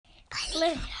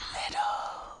Little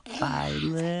by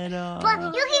little. But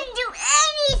you can do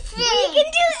anything. You can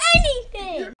do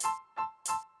anything.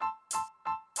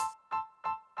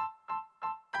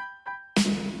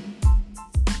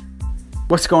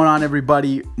 What's going on,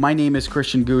 everybody? My name is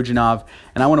Christian Gujanov,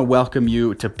 and I want to welcome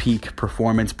you to Peak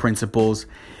Performance Principles.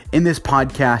 In this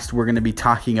podcast, we're going to be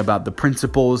talking about the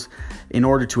principles in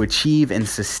order to achieve and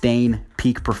sustain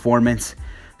peak performance.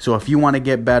 So if you want to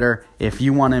get better, if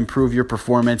you want to improve your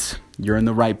performance, you're in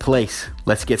the right place.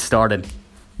 Let's get started.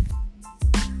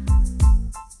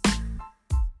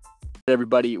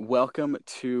 Everybody, welcome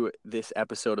to this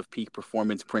episode of Peak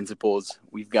Performance Principles.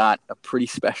 We've got a pretty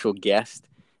special guest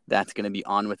that's going to be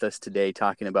on with us today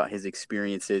talking about his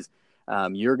experiences.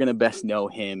 You're going to best know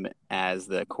him as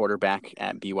the quarterback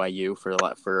at BYU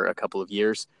for a couple of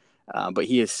years, but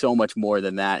he is so much more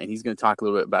than that, and he's going to talk a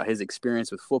little bit about his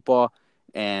experience with football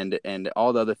and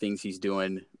all the other things he's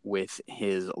doing with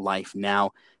his life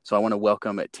now. So I want to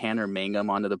welcome Tanner Mangum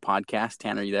onto the podcast.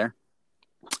 Tanner, are you there?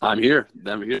 I'm here.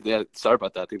 Yeah, sorry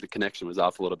about that. I think the connection was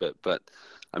off a little bit, but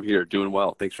I'm here doing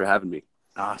well. Thanks for having me.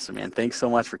 Awesome, man. Thanks so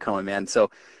much for coming, man.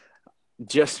 So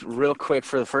just real quick,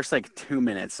 for the first 2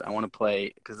 minutes, I want to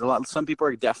play, because some people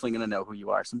are definitely going to know who you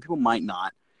are. Some people might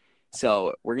not.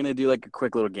 So we're going to do a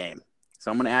quick little game.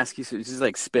 So I'm going to ask you, so this is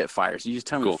like spitfire. So you just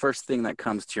tell me the first thing that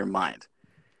comes to your mind.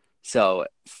 So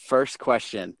first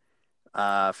question,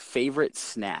 favorite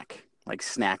snack, like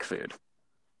snack food?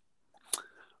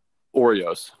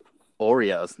 Oreos,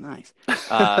 nice.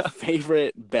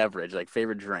 Favorite beverage, like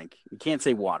favorite drink? You can't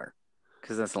say water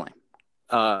because that's lame.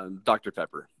 Dr.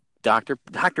 Pepper. Dr.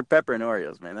 Pepper and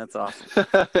Oreos, man. That's awesome.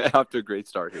 Off to a great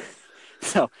start here.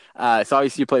 So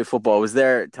obviously you play football.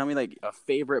 Tell me a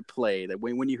favorite play that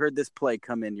when you heard this play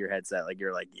come into your headset,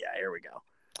 you're like, yeah, here we go.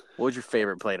 What was your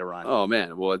favorite play to run? Oh,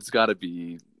 man. Well, it's got to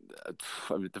be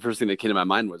the first thing that came to my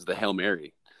mind was the Hail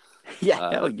Mary.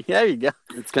 Yeah, there you go.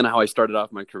 It's kind of how I started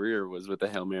off my career, was with the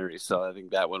Hail Mary. So I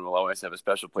think that one will always have a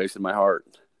special place in my heart.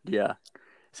 Yeah.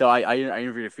 So I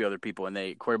interviewed a few other people, and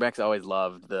quarterbacks always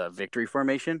loved the victory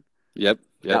formation. Yep.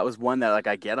 That was one that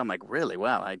I get. I'm like, really?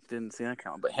 Wow, I didn't see that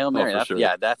coming. But Hail Mary, sure.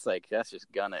 that's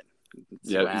just gun it.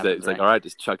 Yeah, it's like, all right,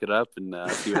 just chuck it up and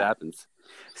see what happens.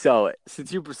 So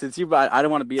since you, I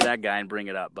don't want to be that guy and bring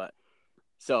it up, but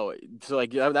so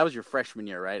that was your freshman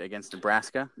year, right, against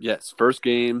Nebraska? Yes, first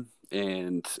game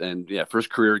and first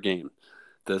career game.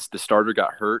 The starter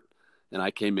got hurt, and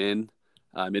I came in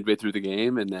midway through the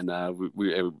game, and then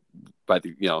we by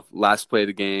the last play of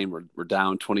the game, we're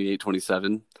down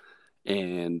 28-27,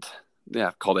 and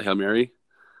called a Hail Mary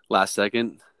last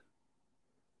second.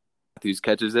 Matthews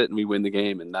catches it, and we win the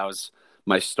game, and that was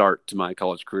my start to my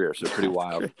college career. So pretty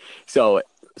wild. So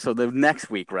the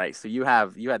next week, right? So you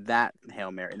had that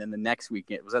Hail Mary, and then the next week,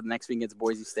 was that the next week against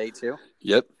Boise State too?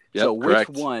 Yep. So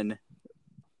correct. Which one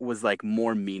was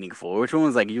more meaningful? Which one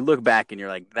was you look back and you're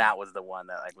like, that was the one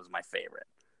that was my favorite?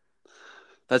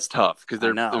 That's tough because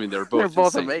they're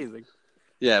both amazing.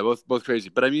 Yeah, both crazy.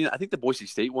 But I think the Boise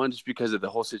State one, just because of the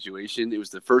whole situation, it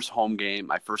was the first home game,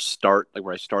 my first start,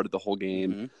 where I started the whole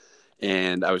game. Mm-hmm.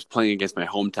 And I was playing against my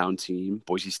hometown team,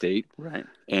 Boise State. Right.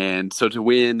 And so to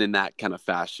win in that kind of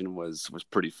fashion was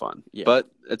pretty fun. Yeah. But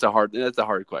that's a hard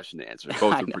question to answer.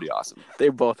 Both were pretty awesome. They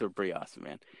both were pretty awesome,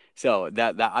 man. So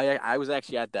I was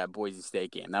actually at that Boise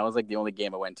State game. That was the only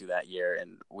game I went to that year,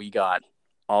 and we got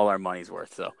all our money's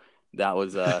worth. So that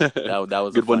was that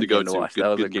was good a one to go to watch. Good, that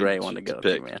was a great one to go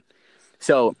to, man.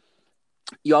 So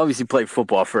you obviously played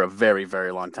football for a very,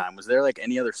 very long time. Was there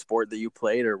any other sport that you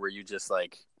played, or were you just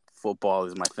football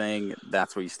is my thing,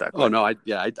 that's what you stuck with? Oh no, I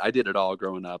did it all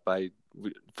growing up.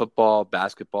 Football,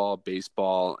 basketball,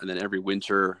 baseball, and then every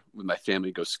winter with my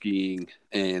family go skiing.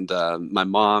 And my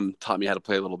mom taught me how to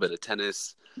play a little bit of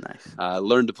tennis. Nice.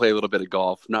 Learned to play a little bit of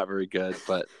golf. Not very good,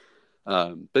 but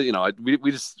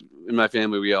we just, in my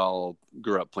family, we all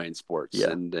grew up playing sports.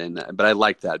 Yeah. But I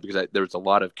liked that because there was a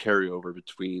lot of carryover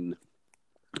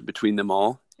between them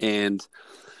all. And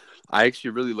I actually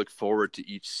really look forward to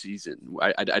each season.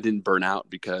 I didn't burn out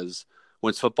because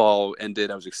once football ended,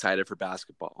 I was excited for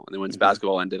basketball. And then once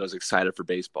basketball ended, I was excited for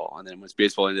baseball. And then once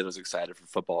baseball ended, I was excited for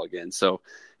football again. So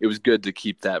it was good to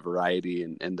keep that variety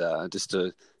and just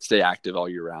to stay active all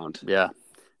year round. Yeah.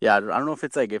 Yeah. I don't know if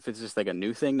it's just a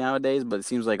new thing nowadays, but it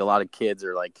seems like a lot of kids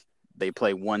are they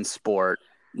play one sport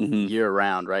year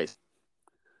round, right?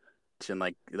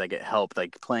 And it helped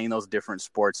playing those different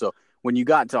sports. So when you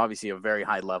got to obviously a very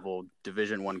high level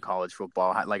Division I college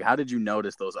football, how did you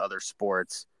notice those other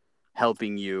sports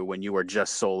helping you when you were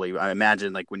just solely? I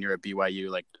imagine when you're at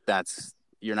BYU,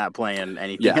 you're not playing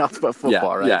anything else but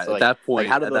football, right? Yeah. So, at that point,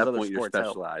 how did those other you're sports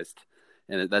specialized. help?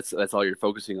 and that's all you're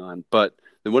focusing on. But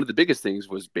then one of the biggest things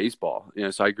was baseball.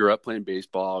 So I grew up playing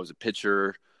baseball. I was a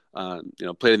pitcher.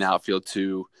 Played in the outfield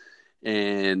too,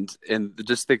 and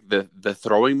just think the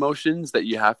throwing motions that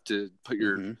you have to put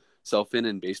yourself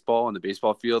in baseball on the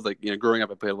baseball field. Like growing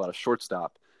up, I played a lot of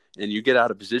shortstop, and you get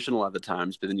out of position a lot of the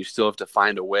times, but then you still have to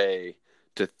find a way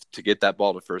to get that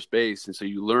ball to first base, and so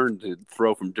you learn to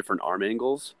throw from different arm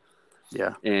angles.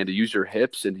 Yeah. And to use your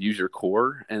hips and to use your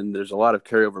core. And there's a lot of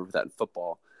carryover with that in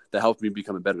football that helped me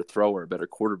become a better thrower, a better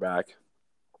quarterback,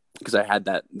 because I had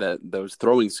those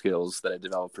throwing skills that I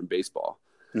developed from baseball.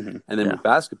 Mm-hmm. And then with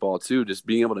basketball too, just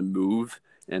being able to move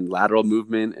and lateral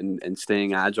movement and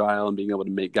staying agile and being able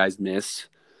to make guys miss.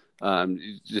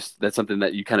 That's something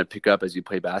that you kind of pick up as you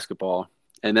play basketball.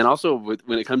 And then also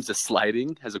when it comes to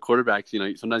sliding as a quarterback,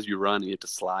 sometimes you run and you have to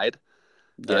slide.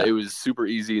 Yeah. It was super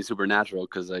easy and super natural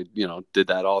because I, did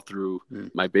that all through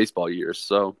my baseball years.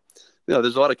 So,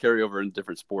 there's a lot of carryover in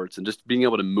different sports, and just being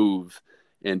able to move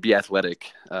and be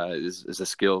athletic is a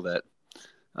skill that,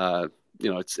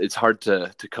 it's hard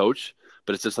to coach,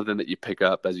 but it's just something that you pick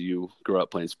up as you grow up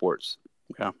playing sports.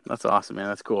 Yeah, that's awesome, man.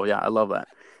 That's cool. Yeah, I love that.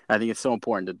 I think it's so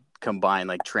important to combine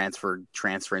like transferring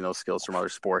those skills from other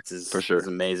sports is for sure. Is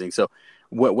amazing. So,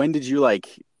 when did you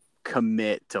like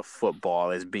commit to football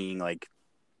as being like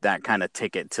that kind of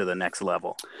ticket to the next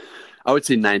level? I would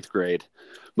say ninth grade.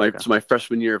 So my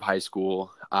freshman year of high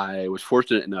school, I was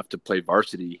fortunate enough to play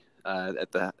varsity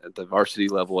at the varsity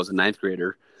level as a ninth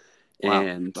grader. Wow,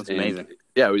 and that's amazing.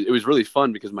 Yeah, it was really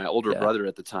fun because my older brother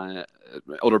at the time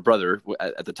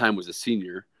was a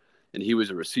senior, and he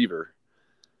was a receiver.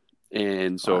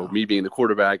 And so me being the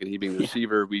quarterback and he being the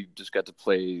receiver, we just got to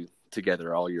play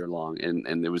together all year long,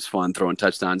 and it was fun throwing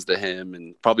touchdowns to him.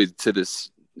 And probably to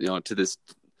this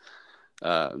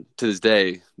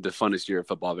day, the funnest year of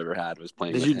football I've ever had was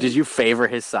playing. Did you favor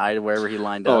his side wherever he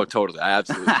lined up? Oh, totally! I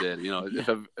absolutely did.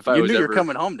 If I you was knew ever, you're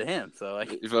coming home to him, so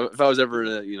like if I was ever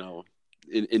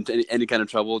in any kind of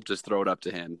trouble, just throw it up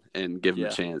to him and give him a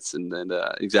chance. And then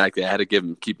exactly, I had to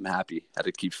keep him happy. I had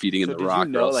to keep feeding him the rock. Did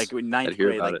you know, like in ninth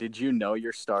grade, like did you know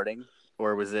you're starting,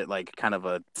 or was it like kind of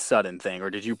a sudden thing,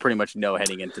 or did you pretty much know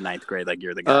heading into ninth grade like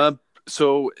you're the guy?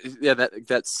 So yeah,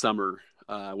 that summer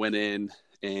went in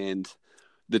and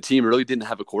the team really didn't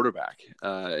have a quarterback,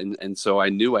 and so I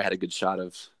knew I had a good shot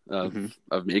of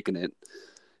making it,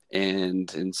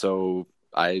 and so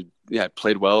I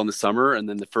played well in the summer, and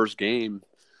then the first game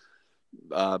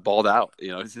balled out.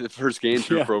 The first game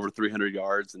threw for over 300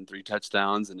 yards and 3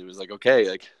 touchdowns, and it was like, okay,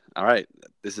 like all right,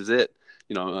 this is it.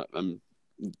 I'm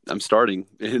starting,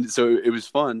 and so it was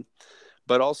fun,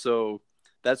 but also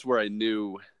that's where I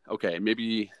knew, okay,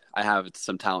 maybe I have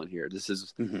some talent here. This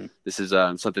is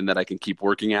something that I can keep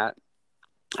working at.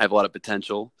 I have a lot of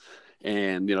potential,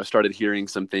 and started hearing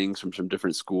some things from some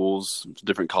different schools,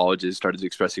 different colleges, started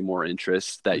expressing more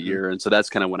interest that year, and so that's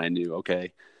kind of when I knew,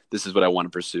 okay, this is what I want to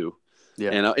pursue.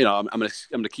 Yeah, and I'm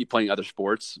gonna keep playing other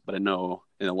sports, but I know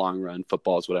in the long run,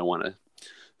 football is what I want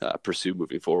to pursue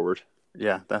moving forward.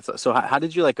 Yeah, that's so. How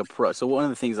did you like approach? So one of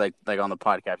the things like on the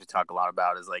podcast we talk a lot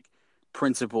about is like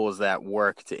principles that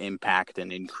work to impact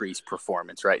and increase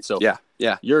performance, right? So yeah,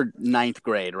 you're ninth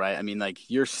grade, right? I mean, like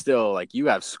you're still like you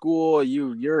have school,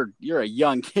 you're a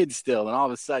young kid still, and all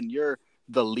of a sudden you're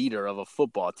the leader of a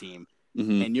football team,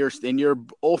 and your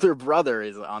older brother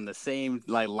is on the same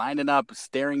like lining up,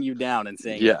 staring you down and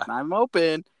saying, "I'm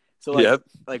open." So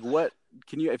like what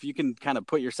can you, if you can kind of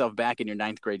put yourself back in your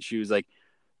ninth grade shoes, like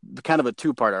kind of a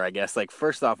two-parter, I guess. Like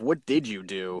first off, what did you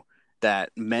do that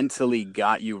mentally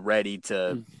got you ready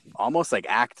to almost like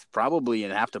act probably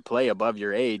and have to play above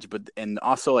your age, and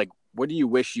also like what do you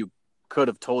wish you could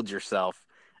have told yourself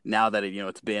now that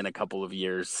it's been a couple of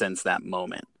years since that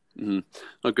moment?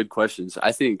 Oh, good questions.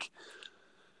 I think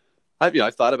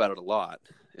I've thought about it a lot,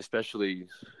 especially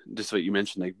just what you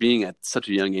mentioned, like being at such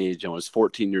a young age. I was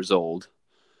 14 years old,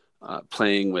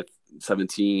 playing with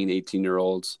 17,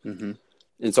 18-year-olds.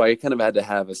 And so I kind of had to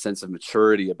have a sense of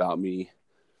maturity about me.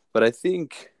 But I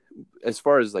think as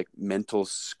far as like mental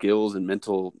skills and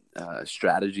mental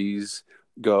strategies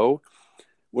go,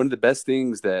 one of the best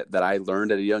things that I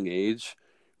learned at a young age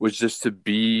was just to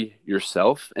be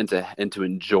yourself and to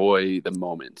enjoy the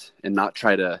moment and not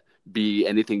try to be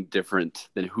anything different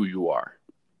than who you are.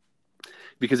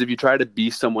 Because if you try to be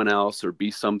someone else or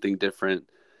be something different,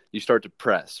 you start to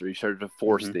press, or you start to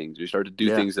force things, or you start to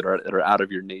do things that are out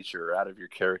of your nature or out of your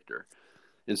character.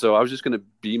 And so I was just going to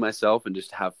be myself and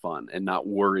just have fun and not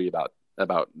worry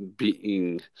about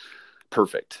being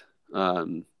perfect.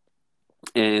 And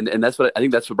that's what I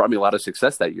think, that's what brought me a lot of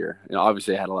success that year.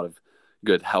 Obviously I had a lot of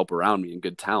good help around me and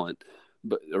good talent,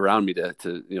 around me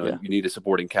to Yeah. you need a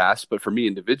supporting cast. But for me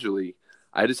individually,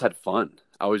 I just had fun.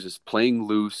 I was just playing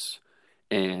loose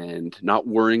and not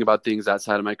worrying about things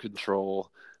outside of my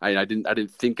control. I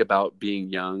didn't think about being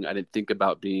young. I didn't think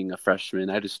about being a freshman.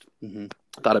 I just Hmm.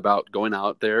 thought about going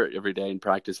out there every day and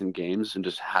practicing games and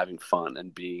just having fun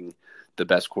and being the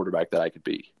best quarterback that I could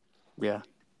be. Yeah.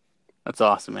 That's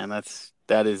awesome, man.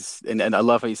 That is, and I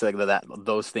love how you said that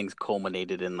those things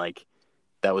culminated in like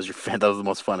that was that was the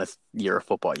most funnest year of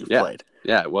football you've Yeah. played.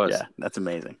 Yeah, it was. Yeah, that's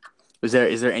amazing. Is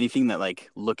there anything that like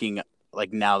looking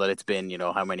like now that it's been,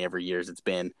 how many ever years it's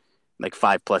been, like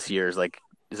 5+ years, like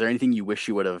is there anything you wish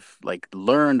you would have like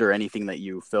learned or anything that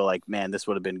you feel like, man, this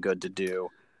would have been good to do?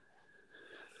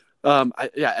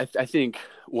 I think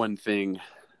one thing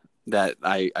that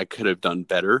I could have done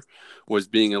better was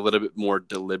being a little bit more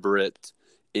deliberate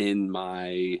in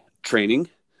my training.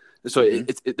 So Hmm.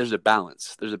 there's a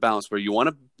balance. There's a balance where you want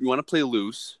to play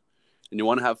loose and you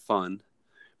want to have fun,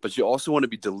 but you also want to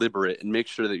be deliberate and make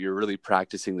sure that you're really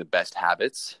practicing the best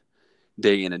habits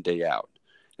day in and day out.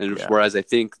 And Yeah. whereas I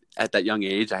think at that young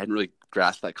age, I hadn't really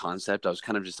grasped that concept. I was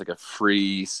kind of just like a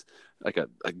free, like a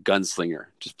gunslinger,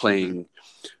 just playing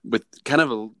with kind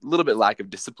of a little bit lack of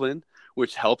discipline,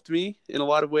 which helped me in a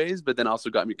lot of ways, but then also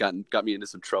got me into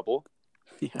some trouble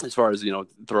Yeah. as far as,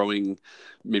 throwing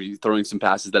some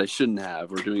passes that I shouldn't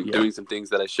have or doing some things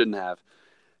that I shouldn't have.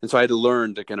 And so I had to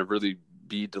learn to kind of really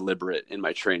be deliberate in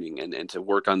my training and to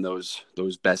work on those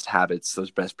best habits,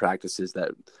 those best practices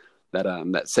that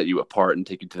set you apart and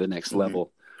take you to the next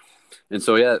level. And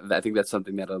so, yeah, I think that's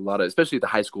something that a lot of, especially at the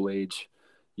high school age,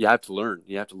 you have to learn.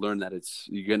 You have to learn that it's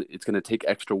going to take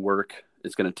extra work.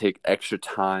 It's going to take extra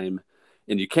time.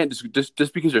 And you can't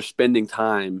just because you're spending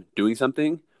time doing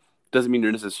something doesn't mean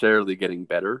you're necessarily getting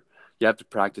better. You have to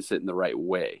practice it in the right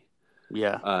way.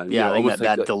 Yeah. I think almost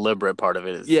that deliberate part of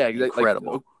it is exactly.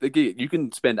 incredible. Like you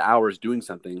can spend hours doing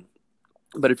something,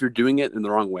 but if you're doing it in the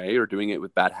wrong way or doing it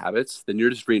with bad habits, then you're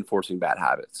just reinforcing bad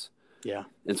habits. Yeah.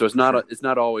 And so it's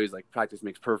not always like practice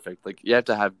makes perfect. Like you have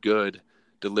to have good,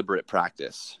 deliberate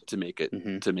practice to make it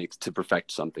to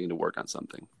perfect something, to work on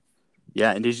something.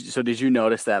 Yeah. And did you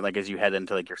notice that like as you head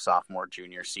into like your sophomore,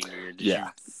 junior, senior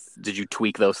year, did you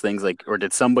tweak those things, like, or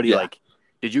did somebody like,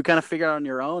 did you kind of figure it out on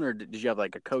your own, or did you have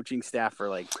like a coaching staff or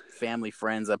like family,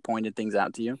 friends that pointed things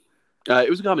out to you? It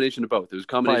was a combination of both. It was a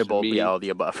combination Probably both, of me, all the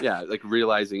above. Yeah, like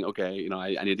realizing, okay,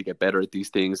 I need to get better at these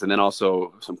things, and then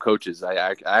also some coaches.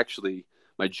 I actually,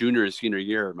 my junior and senior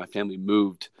year, my family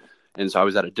moved, and so I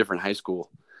was at a different high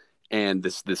school, and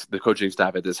the coaching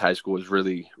staff at this high school was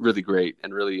really, really great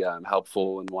and really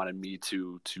helpful, and wanted me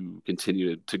to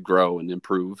continue to grow and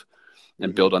improve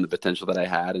and build on the potential that I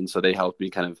had, and so they helped me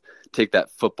kind of take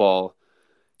that football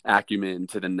acumen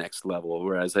to the next level,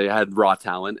 whereas they had raw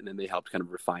talent and then they helped kind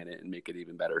of refine it and make it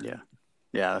even better.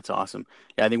 Yeah, that's awesome.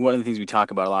 Yeah, I think one of the things we talk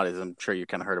about a lot is, I'm sure you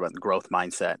kind of heard about the growth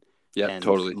mindset. Yeah, and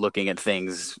totally. looking at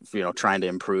things, trying to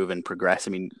improve and progress.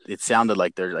 I mean, it sounded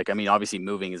like there's like, I mean, obviously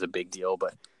moving is a big deal,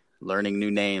 but learning new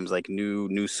names, like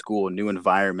new school, new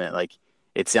environment, like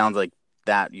it sounds like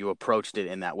that you approached it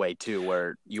in that way too,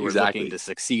 where you were looking to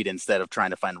succeed instead of trying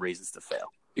to find reasons to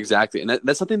fail. Exactly. And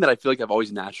that's something that I feel like I've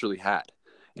always naturally had.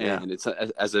 And it's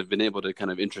as I've been able to kind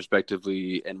of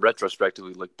introspectively and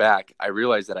retrospectively look back, I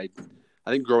realized that I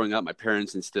think growing up, my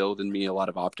parents instilled in me a lot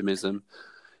of optimism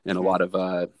and a lot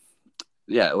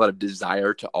of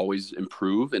desire to always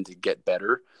improve and to get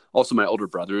better. Also, my older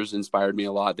brothers inspired me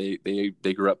a lot.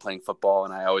 They grew up playing football,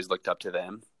 and I always looked up to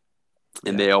them,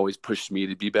 and they always pushed me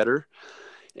to be better.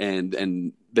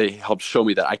 And they helped show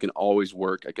me that I can always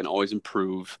work, I can always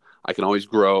improve, I can always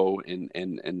grow, and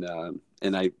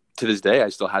I, to this day, I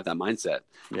still have that mindset,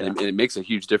 and it makes a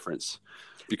huge difference,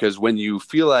 because when you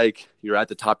feel like you're at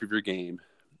the top of your game,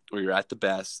 or you're at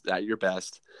your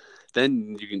best,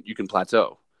 then you can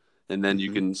plateau, and then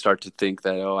you can start to think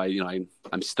that,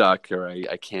 I'm stuck, or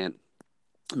I can't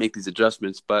make these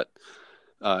adjustments. But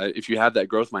if you have that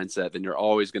growth mindset, then you're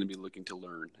always going to be looking to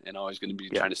learn and always going to be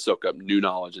trying to soak up new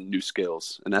knowledge and new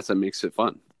skills, and that's what makes it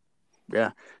fun.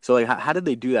 Yeah. So like, how did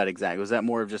they do that exactly? Was that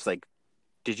more of just like,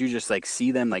 did you just like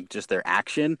see them, like just their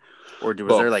action, or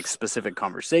was there like specific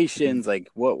conversations? Like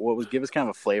what was, give us kind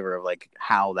of a flavor of like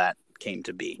how that came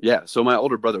to be. Yeah. So my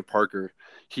older brother, Parker,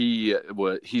 he's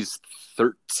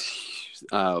 13,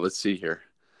 let's see here.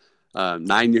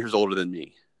 9 years older than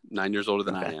me, 9 years older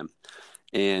than I am.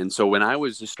 And so when I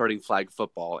was just starting flag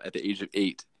football at the age of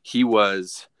 8, he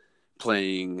was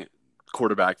playing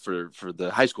quarterback for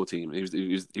the high school team. He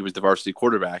was the varsity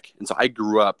quarterback. And so I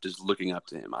grew up just looking up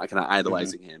to him. I kind of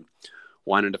idolizing him,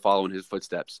 wanting to follow in his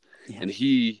footsteps. Yeah. And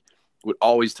he would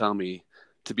always tell me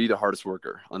to be the hardest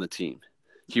worker on the team.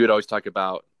 he would always talk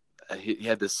about, he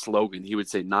had this slogan. He would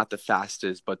say, not the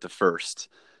fastest, but the first.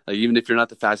 Like, even if you're not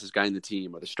the fastest guy in the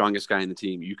team or the strongest guy in the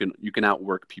team, you can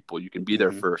outwork people. You can be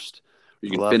there first. Or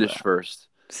you can finish first.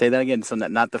 Say that again. So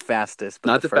not the fastest, but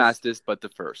not the the fastest, but the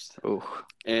first. Ooh,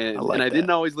 and I didn't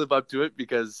always live up to it,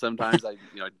 because sometimes I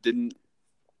didn't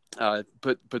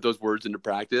put those words into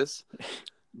practice.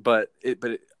 But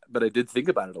I did think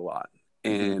about it a lot,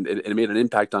 and it made an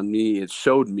impact on me. It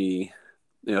showed me,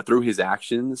 through his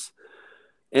actions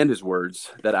and his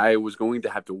words, that I was going to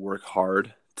have to work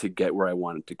hard to get where I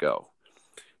wanted to go.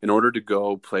 In order to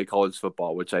go play college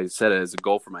football, which I set as a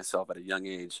goal for myself at a young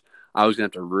age, I was going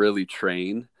to have to really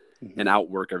train and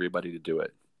outwork everybody to do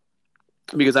it.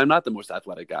 Because I'm not the most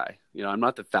athletic guy. I'm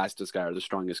not the fastest guy or the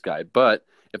strongest guy. But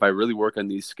if I really work on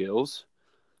these skills,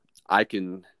 I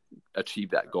can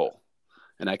achieve that goal.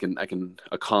 And I can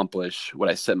accomplish what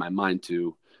I set my mind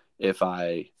to if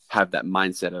I have that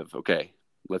mindset of, okay,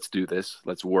 let's do this,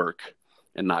 let's work,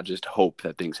 and not just hope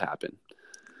that things happen.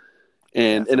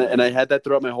 And I had that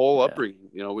throughout my whole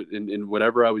upbringing. In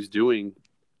whatever I was doing,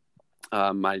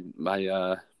 my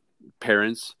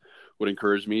parents would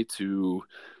encourage me to,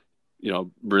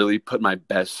 really put my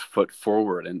best foot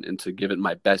forward and to give it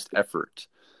my best effort.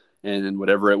 And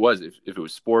whatever it was, if it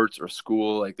was sports or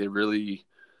school, like, they really,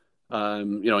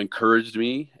 encouraged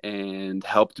me and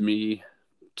helped me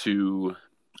to,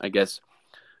 I guess,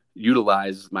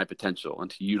 utilize my potential and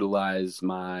to utilize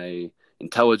my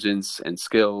intelligence and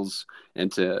skills,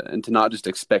 and to not just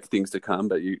expect things to come,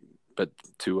 but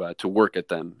to work at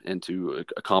them and to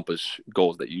accomplish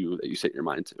goals that you set your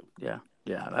mind to.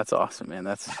 Yeah, that's awesome, man.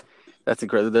 That's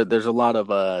incredible. There's a lot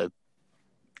of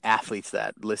athletes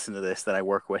that listen to this that I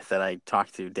work with, that I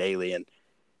talk to daily, and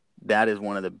that is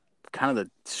one of the kind of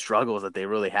the struggles that they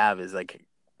really have, is like,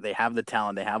 they have the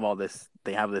talent, they have all this,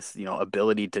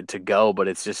 ability to go, but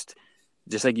it's just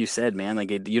like you said, man, like,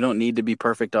 you don't need to be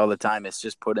perfect all the time. It's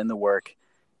just put in the work,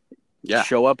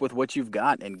 show up with what you've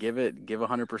got, and give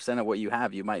 100% of what you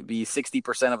have. You might be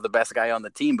 60% of the best guy on the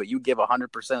team, but you give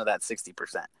 100% of that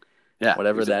 60%. Yeah,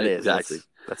 whatever that is. Exactly.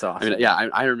 That's awesome.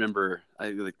 I remember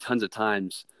like tons of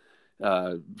times,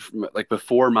 like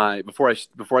before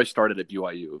I started at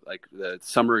BYU, like the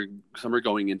summer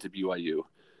going into BYU,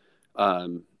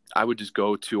 I would just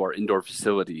go to our indoor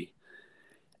facility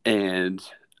and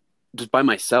just by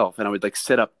myself, and I would like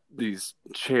set up these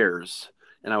chairs,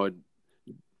 and I would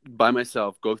by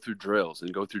myself go through drills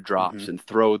and go through drops and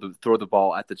throw the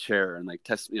ball at the chair and like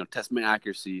test my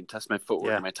accuracy and test my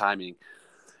footwork and my timing.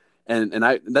 And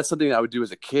that's something I would do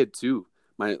as a kid too.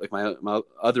 My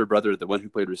other brother, the one who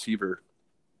played receiver,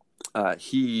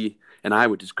 he and I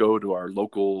would just go to our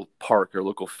local park or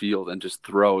local field and just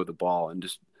throw the ball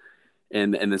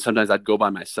and then sometimes I'd go by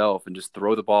myself and just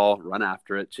throw the ball, run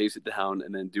after it, chase it down,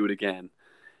 and then do it again.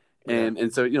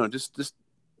 And so just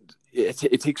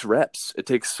it takes reps. It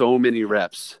takes so many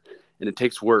reps, and it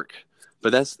takes work.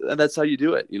 But that's how you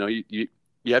do it. You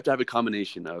have to have a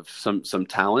combination of some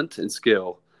talent and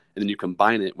skill, and then you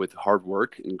combine it with hard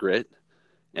work and grit,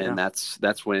 and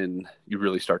that's when you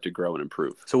really start to grow and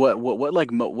improve. So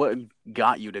what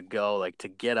got you to go, like, to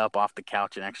get up off the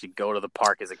couch and actually go to the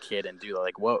park as a kid and do that?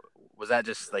 Like, what was that?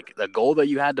 Just like the goal that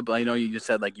you had to play? You just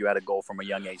said like you had a goal from a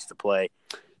young age to play.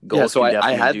 So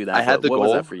I had the goal. What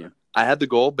was that for you? I had the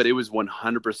goal, but it was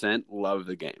 100% love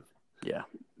the game. Yeah,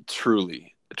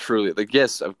 truly. Like,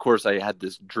 yes, of course, I had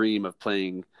this dream of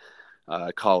playing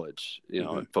college,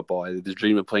 football. I had this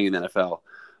dream of playing in the NFL,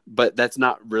 but that's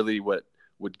not really what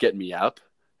would get me up.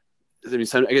 I mean,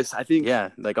 I think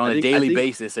like on a daily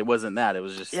basis, it wasn't that. It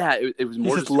was just it was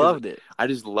more. You just loved it. I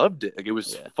just loved it. Like, it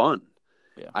was fun.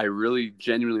 Yeah. I really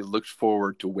genuinely looked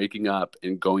forward to waking up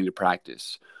and going to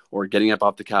practice, or getting up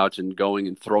off the couch and going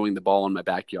and throwing the ball in my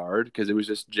backyard, because it was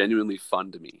just genuinely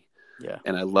fun to me. Yeah.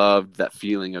 And I loved that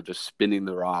feeling of just spinning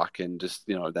the rock and just,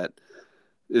 that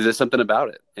there's something about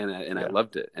it. And I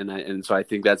loved it. And so I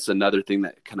think that's another thing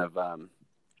that kind of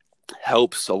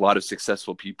helps a lot of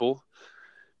successful people.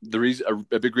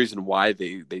 A big reason why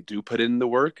they do put in the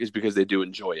work is because they do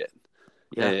enjoy it.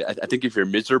 Yeah. I think if you're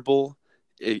miserable,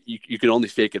 you can only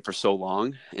fake it for so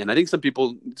long, and I think some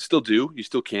people still do. You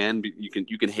still can.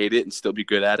 You can hate it and still be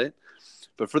good at it.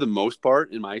 But for the most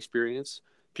part, in my experience,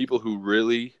 people who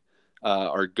really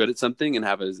are good at something and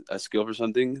have a skill for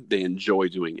something, they enjoy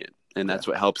doing it, and that's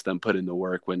what helps them put in the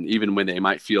work. Even when they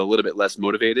might feel a little bit less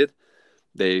motivated,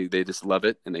 they just love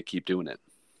it and they keep doing it.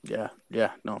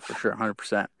 Yeah, no, for sure,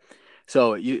 100%.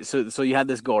 So you had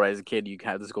this goal, right? As a kid, you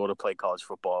had this goal to play college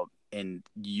football. And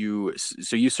you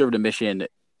served a mission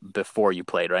before you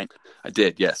played, right? I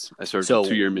did, yes. I served So a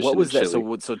 2-year mission what was in that?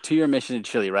 Chile. So 2-year mission in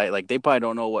Chile, right? Like they probably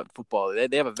don't know what football.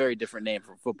 They have a very different name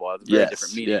for football. It's a very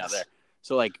different meaning out there.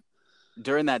 So like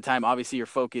during that time, obviously your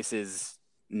focus is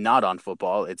not on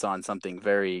football. It's on something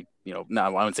very, no, I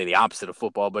wouldn't say the opposite of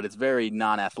football, but it's very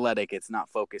non-athletic. It's not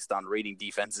focused on reading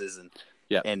defenses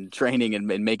and training and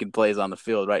making plays on the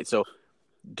field, right? So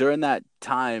during that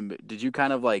time, did you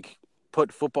kind of like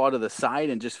put football to the side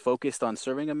and just focused on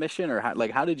serving a mission, or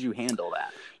how did you handle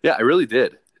that? Yeah, I really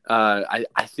did. I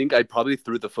think I probably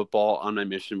threw the football on my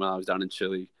mission while I was down in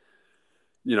Chile,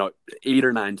 8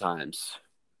 or 9 times.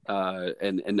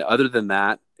 And other than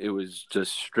that, it was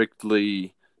just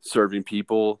strictly serving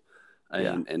people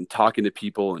and talking to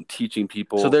people and teaching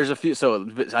people. So there's a few. So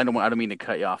I don't mean to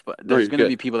cut you off, but there's going to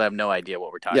be people that have no idea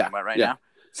what we're talking about right now.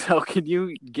 So can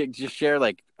you just share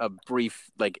like a brief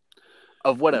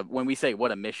of when we say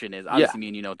what a mission is? Obviously, me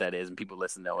and you know what that is, and people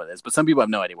listen know what it is. But some people have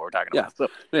no idea what we're talking about. So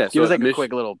give us like a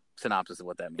quick little synopsis of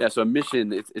what that means. Yeah. So a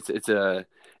mission, it's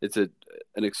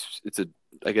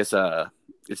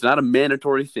not a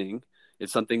mandatory thing.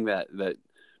 It's something that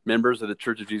members of the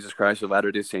Church of Jesus Christ of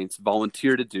Latter-day Saints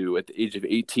volunteer to do at the age of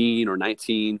 18 or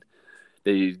 19.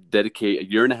 They dedicate a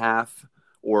year and a half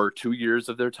or 2 years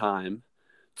of their time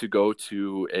to go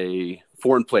to a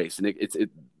foreign place, and it's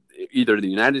either in the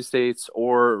United States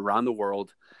or around the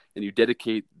world, and you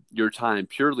dedicate your time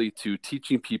purely to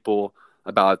teaching people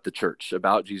about the church,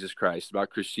 about Jesus Christ, about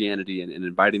Christianity, and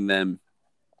inviting them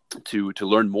to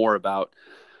learn more about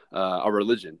our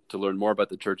religion, to learn more about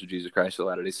the Church of Jesus Christ of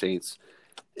Latter-day Saints.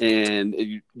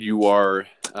 And you are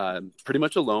pretty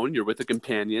much alone. You're with a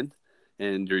companion,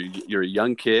 and you're a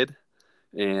young kid,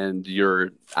 and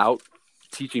you're out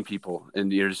teaching people,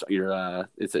 and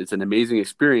it's an amazing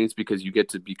experience because you get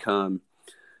to become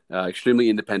extremely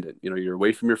independent. You're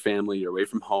away from your family, you're away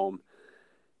from home,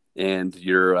 and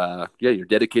you're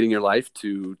dedicating your life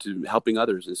to helping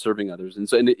others and serving others. And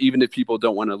so, and even if people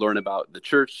don't want to learn about the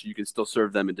church, you can still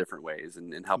serve them in different ways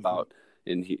and help out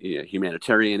in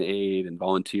humanitarian aid and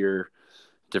volunteer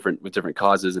with different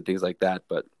causes and things like that.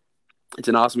 But it's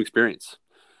an awesome experience.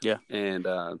 Yeah. And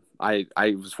I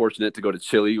was fortunate to go to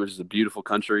Chile, which is a beautiful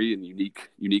country and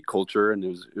unique culture, and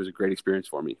it was a great experience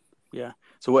for me. Yeah.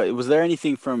 So was there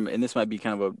anything and this might be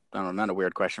kind of not a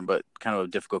weird question, but kind of a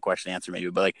difficult question to answer maybe,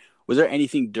 but was there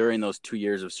anything during those 2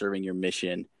 years of serving your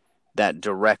mission that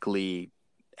directly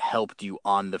helped you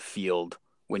on the field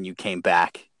when you came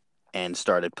back and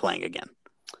started playing again?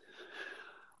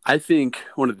 I think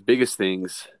one of the biggest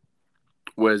things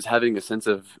was having a sense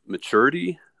of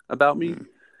maturity about me.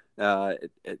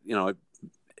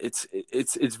 It's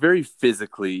very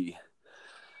physically,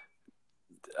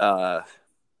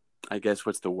 I guess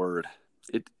what's the word?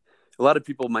 A lot of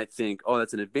people might think, oh,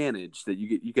 that's an advantage that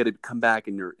you get to come back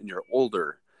and you're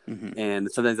older. Mm-hmm.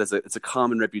 And sometimes it's a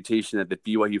common reputation that the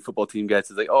BYU football team gets.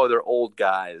 It's like, oh, they're old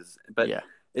guys, but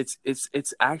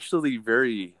it's actually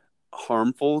very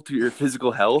harmful to your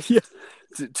physical health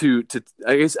to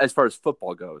I guess as far as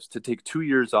football goes, to take 2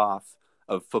 years off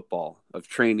of football, of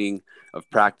training, of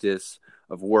practice,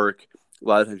 of work. A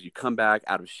lot of times you come back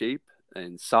out of shape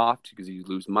and soft because you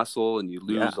lose muscle and you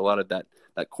lose a lot of that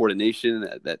coordination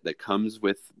that comes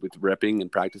with repping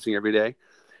and practicing every day.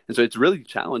 And so it's really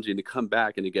challenging to come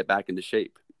back and to get back into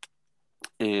shape.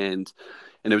 And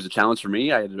it was a challenge for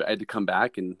me. I had to come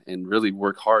back and really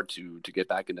work hard to get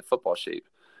back into football shape.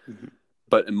 Mm-hmm.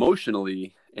 But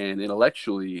emotionally and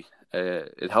intellectually,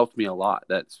 it helped me a lot.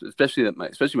 That's especially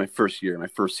my first year, my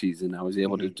first season, I was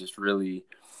able to just really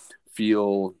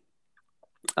feel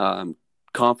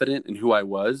confident in who I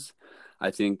was.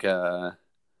 I think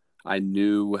I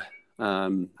knew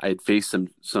I had faced some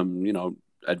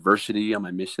adversity on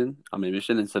my mission.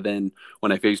 And so then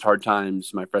when I faced hard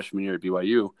times my freshman year at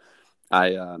BYU,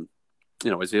 I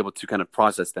was able to kind of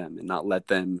process them and not let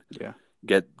them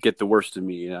get the worst of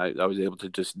me. I was able to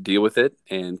just deal with it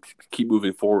and keep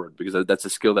moving forward, because that's a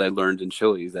skill that I learned in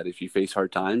Chile, is that if you face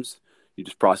hard times, you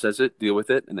just process it, deal with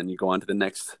it, and then you go on to the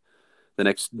next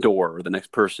door or the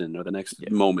next person or the next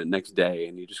moment, next day,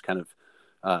 and you just kind of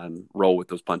roll with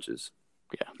those punches.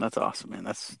 Yeah, that's awesome, man.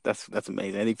 That's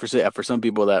amazing. I think for some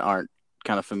people that aren't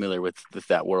kind of familiar with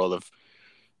that world of,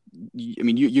 I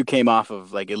mean, you came off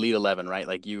of like Elite 11, right?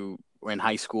 Like you were in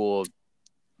high school,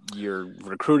 you're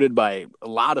recruited by a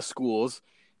lot of schools.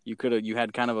 You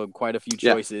had kind of quite a few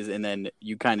choices, and then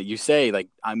you say like,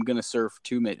 I'm gonna serve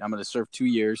 2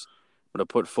 years. I'm gonna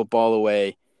put football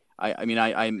away. I mean,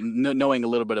 knowing a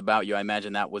little bit about you, I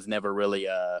imagine that was never really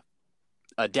a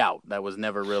a doubt. That was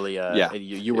never really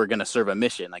you were going to serve a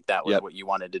mission. Like that was what you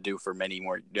wanted to do for many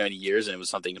years, and it was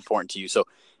something important to you. So,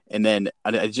 and then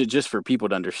just for people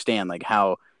to understand, like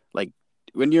how, like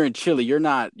when you're in Chile, you're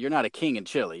not a king in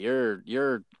Chile.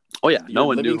 You're no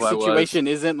one knew who I was. Situation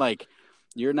isn't like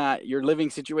your living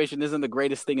situation isn't the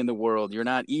greatest thing in the world. You're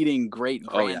not eating great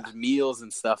grand meals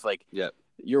and stuff like.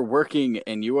 You're working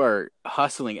and you are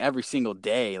hustling every single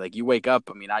day. Like you wake up,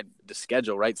 I mean, the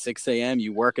schedule, right? 6 a.m.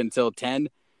 You work until 10.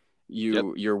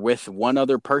 You're with one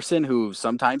other person who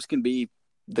sometimes can be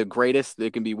the greatest.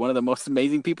 They can be one of the most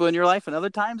amazing people in your life. And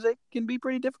other times it can be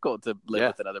pretty difficult to live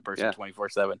with another person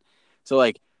 24/7. So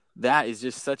like that is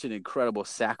just such an incredible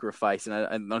sacrifice. And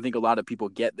I don't think a lot of people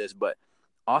get this, but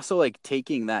also like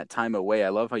taking that time away. I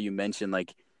love how you mentioned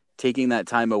like taking that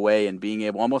time away and being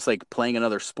able, almost like playing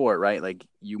another sport, right? Like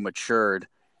you matured,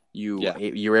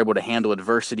 you're able to handle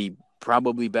adversity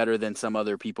probably better than some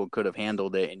other people could have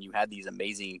handled it. And you had these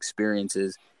amazing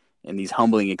experiences and these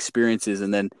humbling experiences.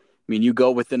 And then, I mean, you go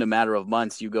within a matter of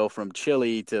months, you go from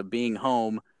Chile to being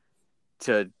home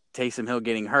to Taysom Hill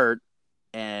getting hurt,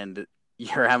 and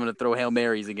you're having to throw Hail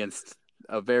Marys against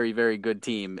a very, very good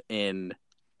team in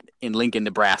Lincoln,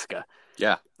 Nebraska.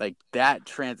 Yeah. Like that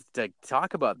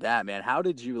talk about that, man. How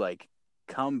did you like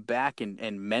come back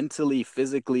and mentally,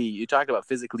 physically, you talked about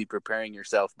physically preparing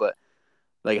yourself, but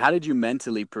like, how did you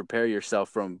mentally prepare yourself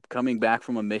from coming back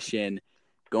from a mission,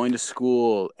 going to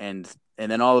school, and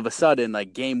then all of a sudden,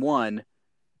 like game one,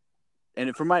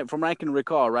 and from what I can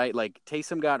recall, right, like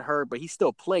Taysom got hurt, but he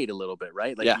still played a little bit,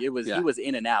 right? Like he was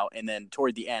in and out, and then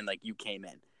toward the end, like you came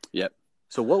in. Yep.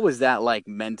 So what was that like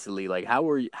mentally? Like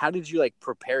how did you like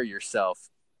prepare yourself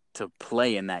to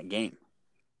play in that game?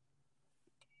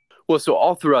 Well, so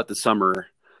all throughout the summer,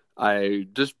 I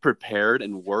just prepared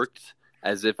and worked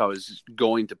as if I was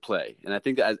going to play. And I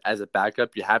think as a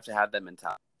backup, you have to have that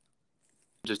mentality.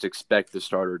 Just expect the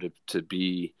starter to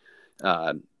be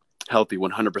healthy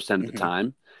 100% of the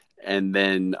time. And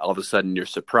then all of a sudden you're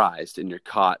surprised and you're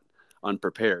caught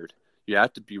unprepared. You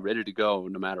have to be ready to go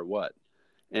no matter what.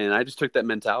 And I just took that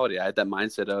mentality. I had that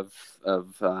mindset of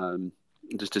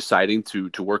just deciding to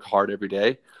work hard every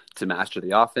day, to master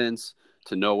the offense,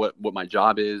 to know what my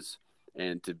job is,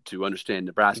 and to understand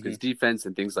Nebraska's defense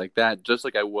and things like that, just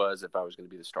like I was if I was going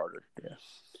to be the starter. Yeah.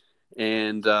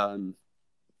 And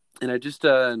I just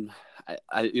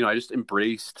I just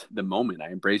embraced the moment. I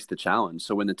embraced the challenge.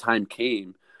 So when the time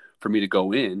came for me to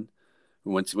go in,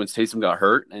 once Taysom got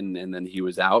hurt and then he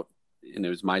was out and it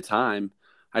was my time,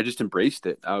 I just embraced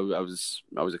it. I was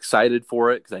excited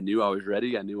for it because I knew I was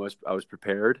ready. I knew I was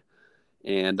prepared,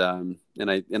 and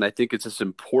I think it's just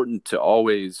important to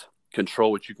always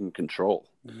control what you can control,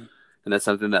 and that's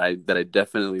something that I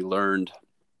definitely learned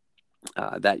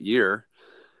that year.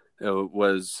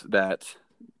 Was that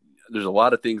there's a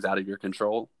lot of things out of your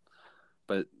control,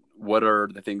 but what are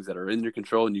the things that are in your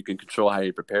control? And you can control how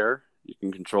you prepare, you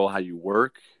can control how you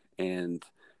work, and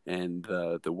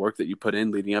the work that you put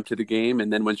in leading up to the game.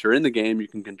 And then once you're in the game, you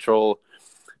can control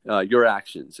your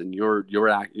actions and your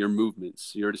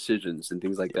movements, your decisions, and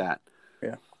things like that.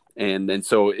 Yeah. And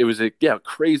so it was a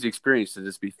crazy experience to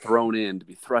just be thrown in, to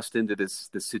be thrust into this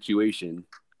situation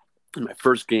in my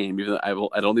first game. Even though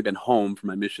I'd only been home from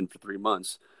my mission for 3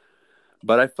 months,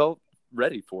 but I felt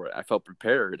ready for it. I felt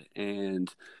prepared,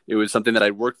 and it was something that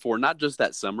I'd worked for not just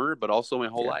that summer, but also my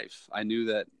whole life. I knew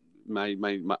that my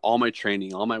all my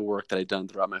training, all my work that I'd done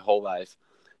throughout my whole life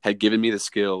had given me the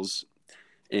skills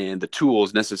and the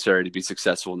tools necessary to be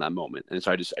successful in that moment. And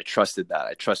so I trusted that.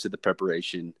 I trusted the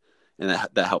preparation, and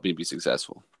that helped me be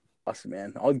successful. Awesome,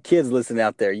 man. All the kids listening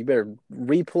out there, you better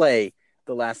replay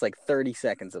the last like 30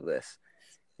 seconds of this.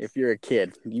 If you're a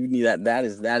kid, you need that.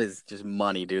 That is just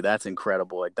money, dude. That's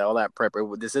incredible. Like all that prep.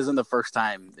 This isn't the first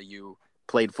time that you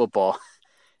played football.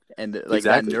 And like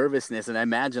exactly. That nervousness, and I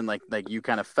imagine like you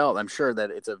kind of felt, I'm sure that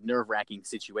it's a nerve-wracking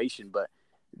situation, but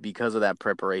because of that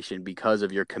preparation, because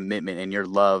of your commitment and your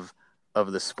love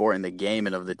of the sport and the game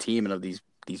and of the team and of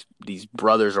these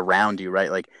brothers around you,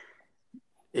 right? Like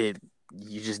you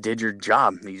just did your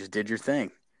job. You just did your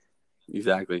thing.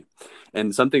 Exactly.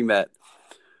 And something that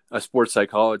a sports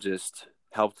psychologist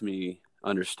helped me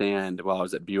understand while I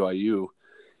was at BYU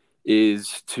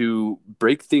is to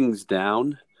break things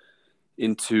down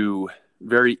into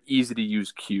very easy to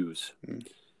use cues,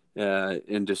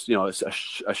 and just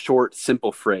a short,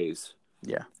 simple phrase.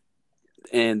 Yeah,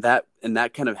 and that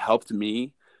kind of helped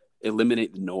me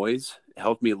eliminate the noise,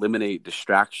 helped me eliminate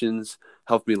distractions,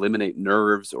 helped me eliminate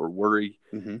nerves or worry,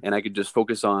 and I could just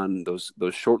focus on those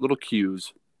short little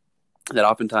cues that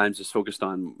oftentimes just focused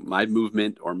on my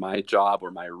movement or my job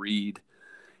or my read,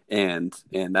 and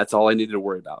that's all I needed to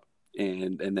worry about.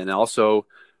 and then also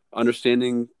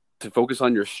understanding to focus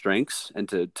on your strengths and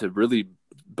to really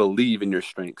believe in your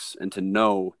strengths and to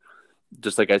know,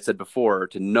 just like I said before,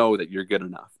 to know that you're good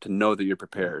enough, to know that you're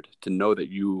prepared, to know that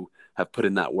you have put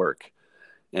in that work.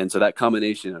 And so that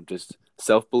combination of just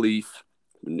self-belief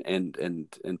and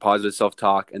positive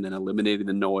self-talk, and then eliminating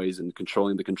the noise and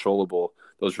controlling the controllable,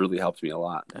 those really helped me a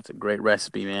lot. That's a great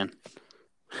recipe, man.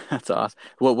 That's awesome.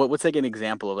 Well, what's like an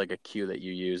example of like a cue that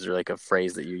you use or like a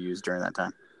phrase that you use during that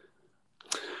time?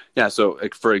 Yeah. So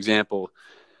like, for example,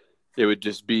 it would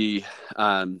just be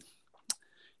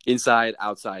inside,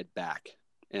 outside, back.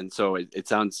 And so it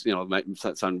sounds, it might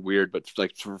sound weird, but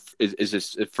like it's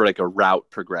just for like a route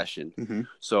progression. Mm-hmm.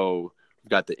 So we've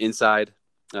got the inside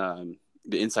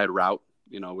route,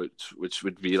 which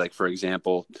would be like, for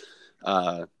example,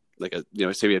 like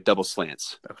say we have double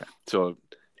slants. Okay. So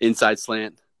inside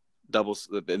slant,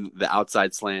 the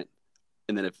outside slant,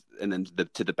 and then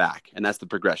to the back, and that's the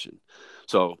progression.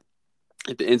 So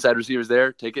if the inside receiver is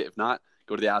there, take it. If not,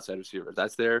 go to the outside receiver. If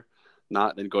that's there,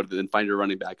 not, then then find your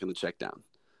running back in the check down.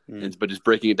 But just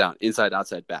breaking it down, inside,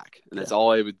 outside, back, and that's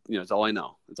all I would. It's all I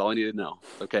know. It's all I need to know.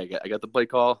 Okay, I got the play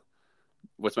call.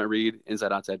 What's my read?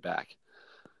 Inside, outside, back.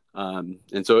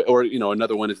 And so, or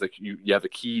another one is like you have a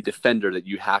key defender that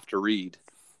you have to read,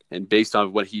 and based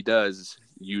on what he does,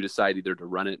 you decide either to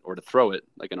run it or to throw it,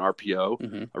 like an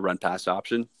RPO, a run pass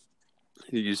option.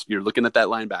 You're looking at that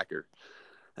linebacker.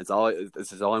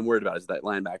 This is all I'm worried about is that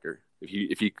linebacker.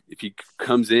 If he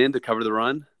comes in to cover the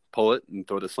run, pull it and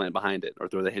throw the slant behind it or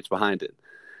throw the hitch behind it.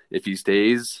 If he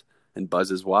stays and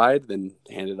buzzes wide, then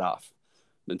hand it off.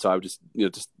 And so I would just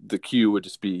the cue would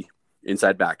just be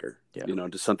inside backer,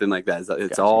 just something like that.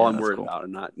 It's all I'm worried about.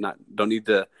 I'm not don't need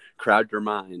to crowd your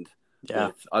mind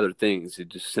with other things. You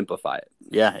just simplify it.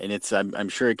 Yeah. And I'm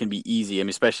sure it can be easy. I mean,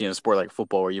 especially in a sport like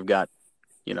football where you've got,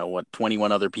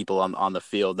 21 other people on the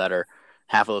field that are,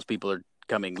 half of those people are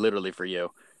coming literally for you.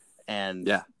 And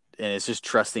it's just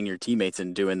trusting your teammates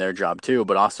and doing their job too,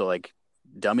 but also like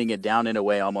dumbing it down in a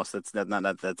way almost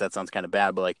that sounds kind of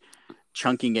bad, but like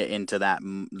chunking it into that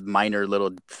minor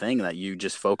little thing that you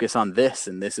just focus on this,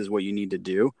 and this is what you need to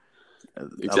do.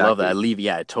 Exactly. I love that.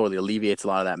 It totally alleviates a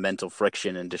lot of that mental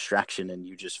friction and distraction, and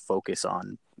you just focus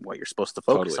on what you're supposed to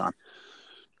focus on.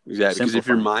 Exactly. Because if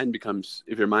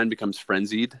your mind becomes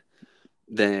frenzied,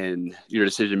 then your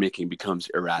decision making becomes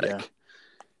erratic. Yeah.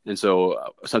 And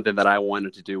so something that I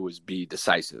wanted to do was be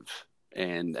decisive.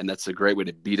 And that's a great way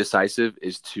to be decisive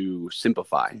is to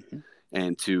simplify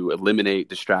and to eliminate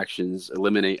distractions,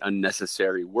 eliminate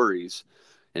unnecessary worries,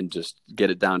 and just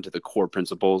get it down to the core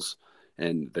principles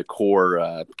and the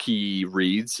core key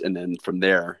reads. And then from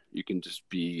there, you can just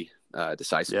be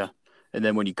decisive. Yeah. And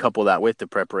then when you couple that with the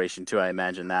preparation too, I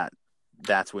imagine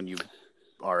that's when you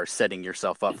are setting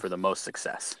yourself up for the most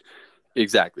success.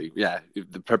 Exactly. Yeah.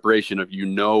 The preparation of,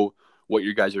 what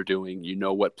you guys are doing,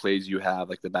 what plays you have,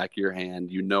 like the back of your hand,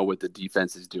 what the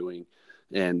defense is doing.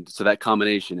 And so that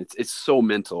combination, it's so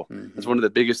mental. It's one of the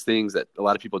biggest things that a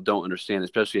lot of people don't understand,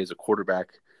 especially as a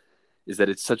quarterback, is that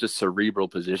it's such a cerebral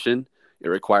position. It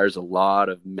requires a lot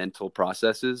of mental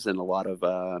processes and a lot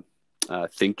of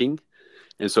thinking.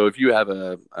 And so if you have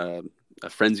a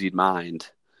frenzied mind,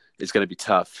 it's going to be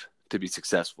tough to be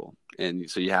successful. And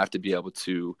so you have to be able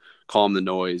to calm the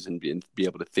noise and be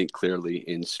able to think clearly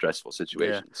in stressful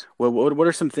situations. Yeah. Well, what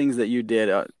are some things that you did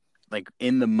like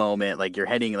in the moment, like you're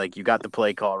heading, like you got the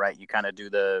play call, right? You kind of do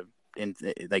the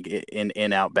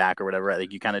in out back or whatever, right?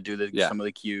 Like you kind of do some of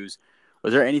the cues.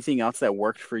 Was there anything else that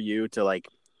worked for you to like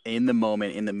in the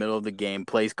moment, in the middle of the game,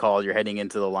 plays called, you're heading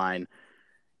into the line?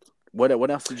 What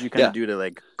else did you kind of do to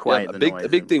like quiet the noise? A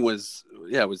big thing was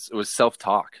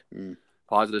self-talk,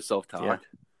 positive self-talk. Yeah.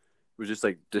 It was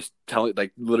just telling,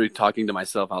 like literally talking to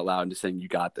myself out loud and just saying, you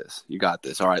got this.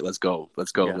 All right, let's go. Yeah.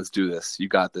 Let's do this. You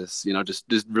got this.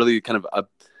 Just really kind of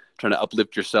trying to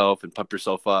uplift yourself and pump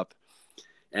yourself up.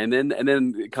 And then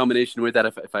in combination with that,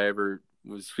 if I ever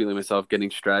was feeling myself getting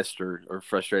stressed or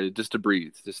frustrated, just to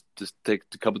breathe, just take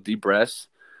a couple deep breaths,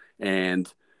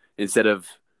 and instead of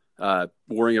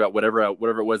worrying about whatever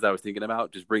it was that I was thinking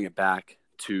about, just bring it back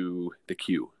to the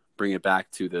cue, bring it back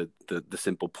to the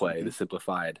simple play, the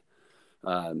simplified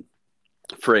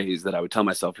phrase that I would tell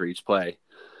myself for each play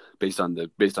based on the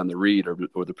read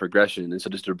or the progression. And so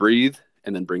just to breathe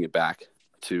and then bring it back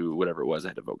to whatever it was I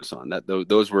had to focus on.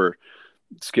 Those were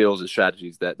skills and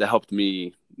strategies that helped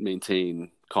me maintain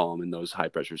calm in those high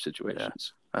pressure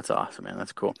situations. Yeah. That's awesome, man.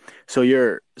 That's cool. So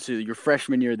your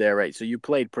freshman year there, right? So you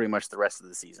played pretty much the rest of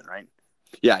the season, right?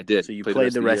 Yeah, I did. So you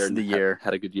played the rest of the year.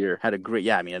 Had a good year. Had a great,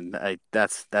 yeah. I mean,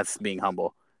 that's being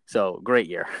humble. So great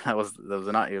year. It was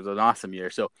an awesome year.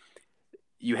 So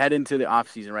you head into the off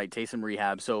season, right? Taysom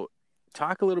rehab. So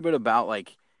talk a little bit about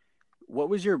like what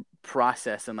was your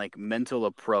process and like mental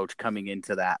approach coming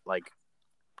into that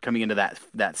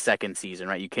second season,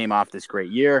 right? You came off this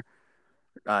great year.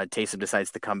 Taysom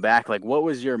decides to come back. Like, what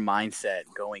was your mindset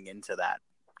going into that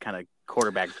kind of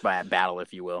quarterback battle,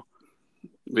 if you will?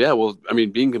 Yeah, well, I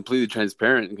mean, being completely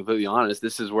transparent and completely honest,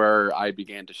 this is where I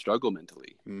began to struggle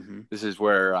mentally. Mm-hmm. This is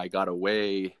where I got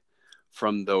away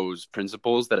from those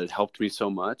principles that had helped me so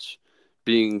much.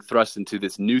 Being thrust into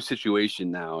this new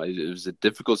situation now, it was a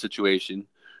difficult situation,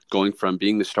 going from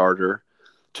being the starter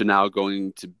to now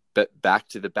going to back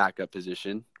to the backup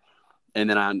position. And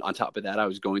then on top of that, I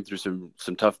was going through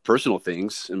some tough personal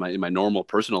things in my normal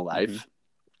personal life,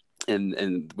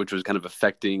 and which was kind of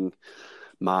affecting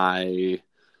my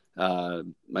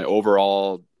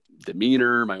overall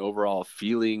demeanor, my overall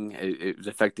feeling. It was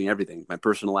affecting everything, my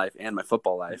personal life and my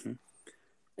football life.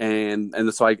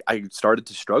 And so I started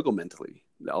to struggle mentally.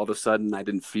 All of a sudden, I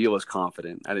didn't feel as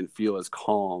confident. I didn't feel as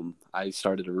calm. I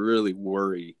started to really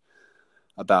worry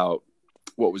about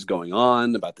what was going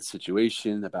on, about the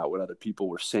situation, about what other people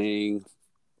were saying.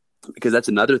 Because that's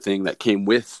another thing that came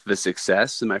with the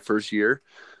success in my first year,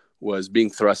 was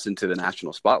being thrust into the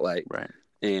national spotlight. Right.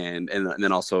 And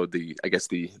then also the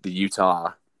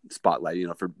Utah spotlight,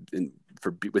 for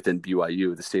within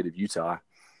BYU, the state of Utah.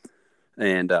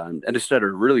 And I just started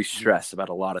to really stress about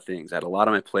a lot of things. I had a lot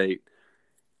on my plate,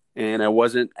 and I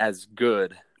wasn't as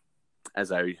good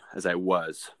as I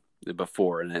was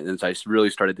before, and so I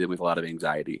really started dealing with a lot of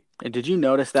anxiety. And did you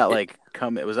notice that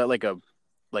was that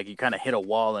like you kind of hit a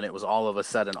wall and it was all of a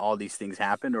sudden all these things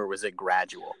happened, or was it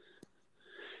gradual?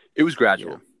 It was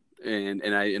gradual, and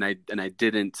I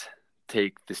didn't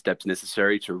take the steps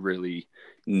necessary to really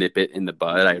nip it in the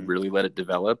bud. I really let it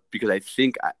develop, because I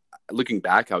think looking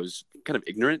back, I was kind of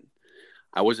ignorant.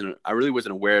 I really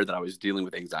wasn't aware that I was dealing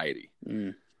with anxiety.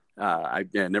 I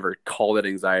never called it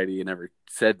anxiety. I never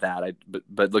said that.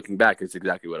 But looking back, it's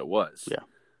exactly what it was. Yeah.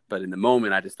 But in the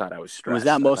moment, I just thought I was stressed. Was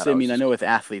that mostly? I know with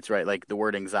athletes, right? Like the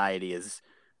word anxiety is,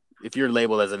 if you're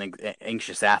labeled as an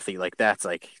anxious athlete, like that's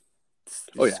like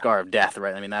scar of death,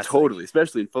 right? I mean, that's totally,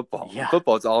 especially in football. Yeah. In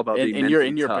football, it's all about being in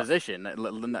your tough. position.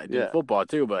 In football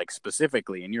too, but like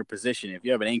specifically in your position, if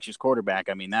you have an anxious quarterback,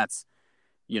 I mean, that's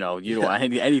you don't want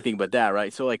anything but that,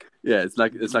 right? So like, it's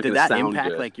not. Did that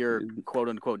impact like your quote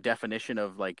unquote definition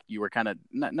of like you were kind of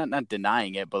not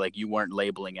denying it, but like you weren't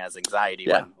labeling as anxiety?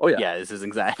 Yeah. This is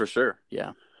anxiety for sure.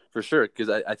 Yeah, for sure. Because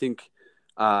I think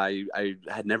I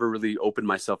had never really opened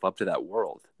myself up to that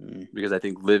world, because I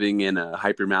think living in a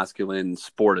hyper masculine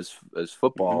sport as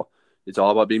football, it's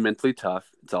all about being mentally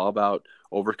tough. It's all about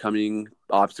overcoming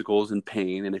obstacles and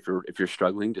pain. And if you're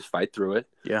struggling, just fight through it.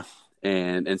 Yeah.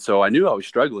 And so I knew I was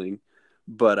struggling,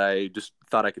 but I just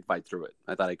thought I could fight through it.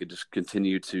 I thought I could just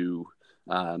continue to,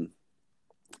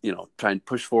 try and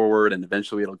push forward, and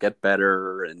eventually it'll get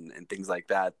better and things like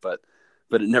that. But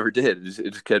it never did.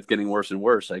 It just kept getting worse and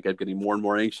worse. I kept getting more and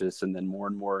more anxious, and then more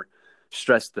and more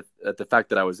stressed at the fact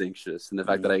that I was anxious and the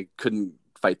fact that I couldn't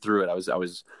fight through it. I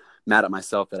was mad at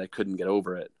myself that I couldn't get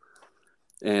over it.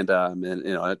 And I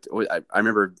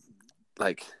remember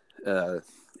like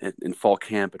in fall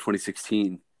camp of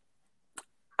 2016,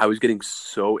 I was getting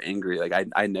so angry. Like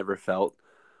I never felt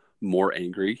more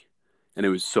angry, and it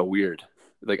was so weird.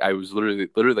 Like I was literally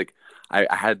like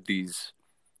I had these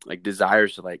like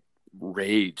desires to like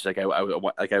rage. Like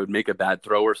I would make a bad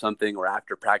throw or something, or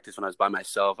after practice when I was by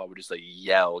myself, I would just like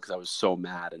yell because I was so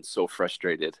mad and so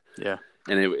frustrated. Yeah.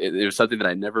 And it was something that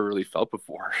I never really felt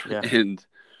before. Yeah. And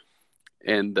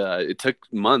it took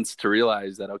months to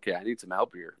realize that, okay, I need some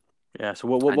help here. Yeah. So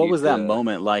what was that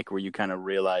moment like where you kind of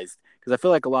realized? Because I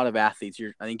feel like a lot of athletes,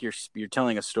 I think you're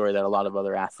telling a story that a lot of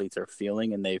other athletes are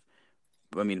feeling, and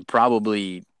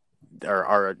probably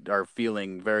are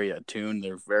feeling very attuned.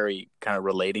 They're very kind of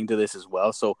relating to this as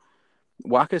well. So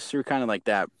walk us through kind of like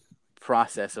that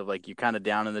process of like you kind of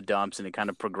down in the dumps, and it kind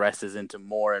of progresses into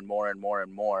more and more and more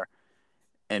and more.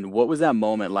 And what was that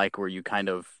moment like where you kind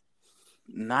of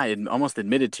almost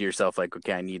admitted to yourself, like,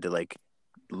 okay, I need to like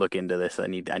look into this. I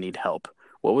need help.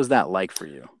 What was that like for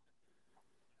you?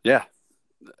 Yeah.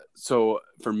 So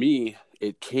for me,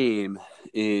 it came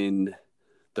in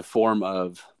the form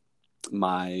of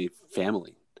my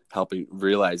family helping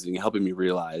me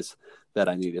realize that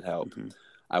I needed help. Mm-hmm.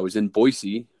 I was in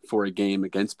Boise for a game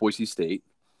against Boise State,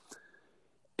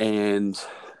 and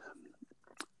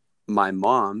my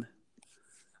mom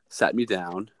sat me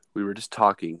down. We were just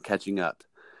talking, catching up,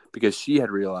 because she had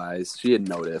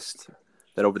noticed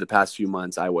that over the past few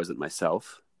months, I wasn't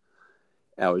myself.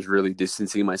 I was really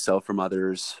distancing myself from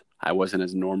others. I wasn't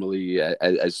as normally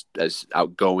as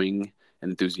outgoing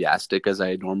and enthusiastic as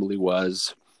I normally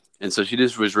was. And so she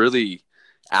just was really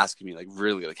asking me, like,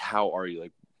 really, like, how are you?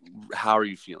 Like, how are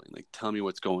you feeling? Like, tell me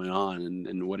what's going on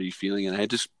and what are you feeling? And I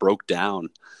just broke down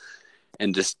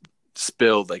and just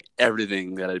spilled like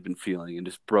everything that I'd been feeling and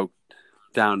just broke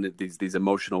down these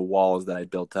emotional walls that I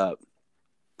built up.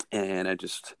 And I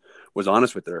just was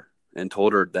honest with her and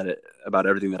told her about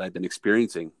everything that I'd been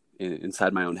experiencing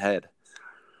inside my own head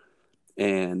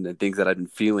and the things that I'd been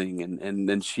feeling. And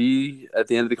then she, at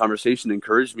the end of the conversation,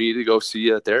 encouraged me to go see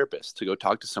a therapist, to go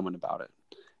talk to someone about it,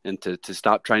 and to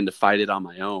stop trying to fight it on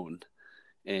my own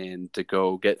and to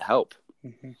go get help.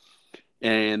 Mm-hmm.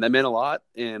 And that meant a lot.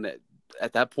 And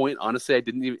at that point, honestly, I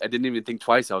didn't even think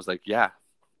twice. I was like, yeah,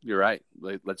 you're right.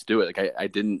 Like, let's do it. Like I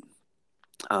didn't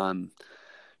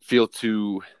feel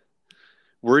too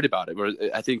worried about it. Where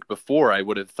I think before I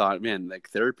would have thought, man, like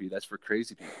therapy, that's for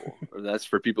crazy people, or that's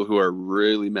for people who are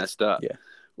really messed up,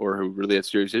 or who really have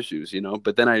serious issues, you know.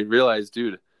 But then I realized,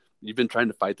 dude, you've been trying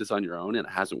to fight this on your own and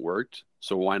it hasn't worked.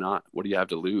 So why not? What do you have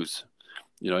to lose?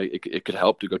 You know, it could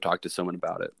help to go talk to someone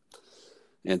about it.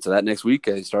 And so that next week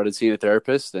I started seeing a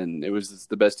therapist, and it was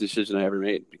the best decision I ever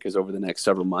made, because over the next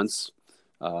several months,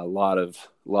 a lot of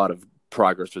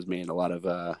progress was made. A lot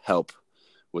of help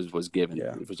was given,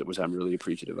 which I'm really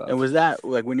appreciative of. And was that,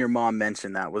 like, when your mom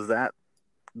mentioned that, was that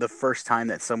the first time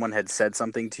that someone had said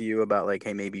something to you about, like,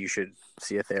 hey, maybe you should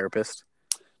see a therapist?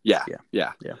 Yeah.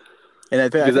 And I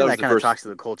think that kind of talks to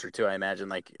the culture too, I imagine,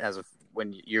 like,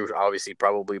 when you're obviously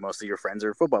probably most of your friends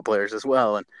are football players as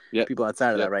well, and people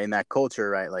outside of that, right? In that culture,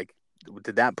 right? Like,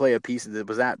 did that play a piece?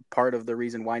 Was that part of the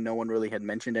reason why no one really had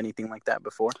mentioned anything like that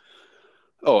before?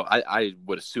 Oh, I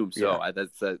would assume so.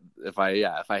 If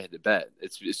I had to bet,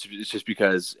 it's just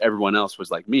because everyone else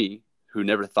was like me, who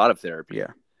never thought of therapy.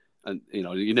 Yeah. And, you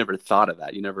know, you never thought of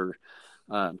that. You never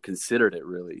considered it,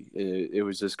 really. It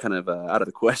was just kind of out of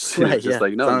the question. Right, it's just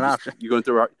like, no, you're going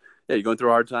through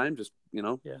a hard time. Just, you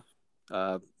know,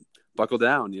 buckle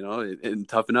down, you know, and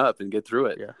toughen up and get through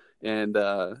it. Yeah. And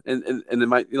then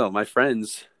my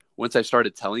friends, once I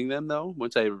started telling them, though,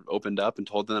 once I opened up and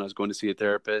told them that I was going to see a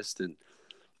therapist and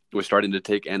was starting to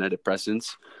take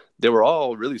antidepressants, they were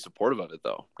all really supportive of it,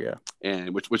 though. Yeah.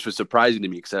 And which was surprising to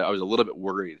me, because I was a little bit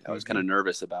worried. I was kind of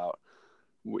nervous about,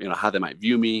 you know, how they might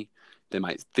view me. They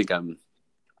might think I'm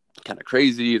kind of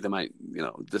crazy. They might, you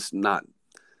know, just not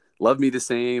love me the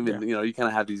same. And, you know, you kind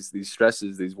of have these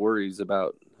stresses, these worries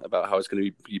about how it's going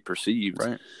to be perceived.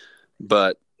 Right.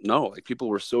 But no, like, people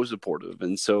were so supportive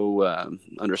and so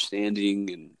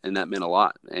understanding, and that meant a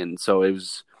lot. And so it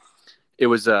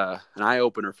was an eye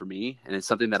opener for me. And it's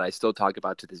something that I still talk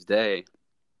about to this day,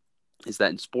 is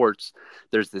that in sports,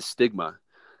 there's this stigma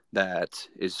that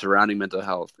is surrounding mental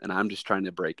health. And I'm just trying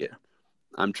to break it.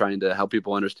 I'm trying to help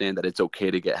people understand that it's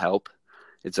okay to get help.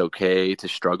 It's okay to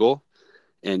struggle,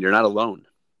 and you're not alone.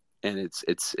 And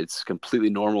it's completely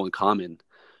normal and common.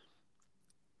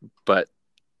 But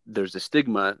there's a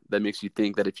stigma that makes you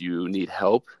think that if you need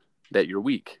help, that you're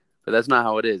weak. But that's not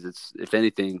how it is. It's, if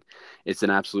anything, it's an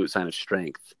absolute sign of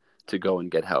strength to go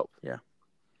and get help. Yeah,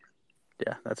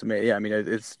 that's amazing. Yeah, I mean,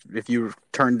 it's if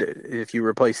you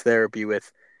replace therapy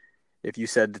with, if you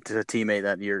said to a teammate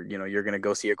that you're going to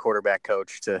go see a quarterback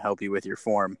coach to help you with your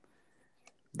form,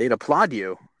 they'd applaud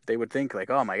you. They would think, like,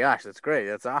 oh my gosh, that's great.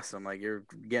 That's awesome. Like, you're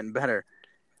getting better.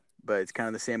 But it's kind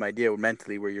of the same idea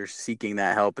mentally, where you're seeking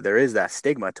that help. But there is that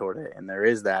stigma toward it. And there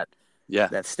is that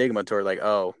stigma toward, like,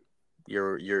 oh,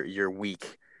 you're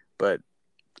weak, but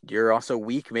you're also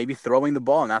weak maybe throwing the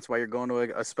ball, and that's why you're going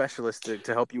to a specialist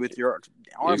to help you with your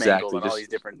arm angle and all these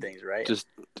different things, right? Just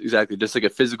like a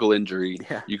physical injury,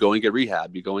 you go and get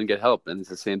rehab, you go and get help. And it's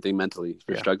the same thing mentally. If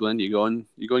you're struggling, you go and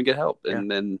get help. And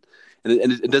then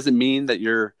it doesn't mean that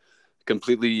you're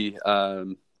completely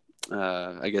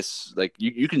I guess, like,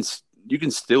 you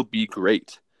can still be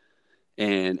great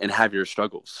and have your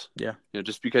struggles. Yeah. You know,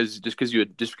 just because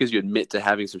you admit to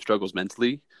having some struggles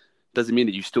mentally doesn't mean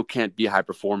that you still can't be high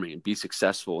performing and be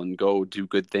successful and go do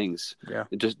good things. Yeah.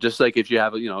 And just like if you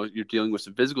have, you know, you're dealing with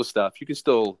some physical stuff, you can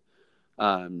still,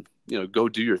 you know, go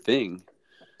do your thing.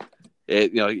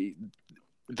 You know,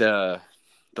 the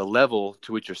level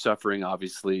to which you're suffering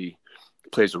obviously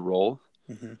plays a role,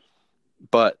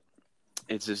 but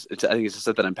I think it's just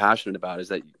something I'm passionate about, is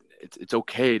that it's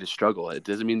okay to struggle. It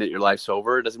doesn't mean that your life's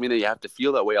over. It doesn't mean that you have to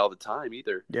feel that way all the time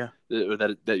either. Yeah. Or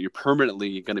that you're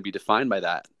permanently going to be defined by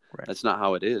that. Right. That's not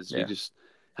how it is. Yeah. You just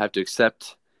have to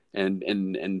accept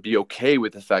and be okay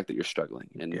with the fact that you're struggling,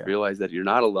 and realize that you're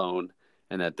not alone,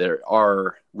 and that there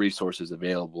are resources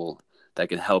available that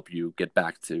can help you get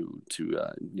back to you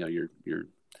know, your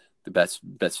the best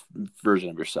version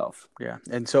of yourself. Yeah.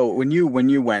 And so when you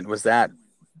went, was that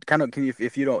kind of, can you,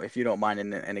 if you don't mind,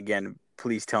 and again,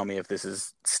 please tell me if this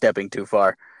is stepping too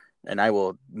far, and I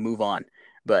will move on.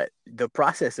 But the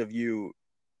process of you,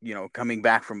 coming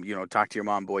back from, talk to your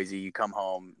mom, Boise, you come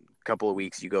home, a couple of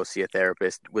weeks, you go see a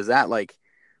therapist. Was that like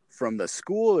from the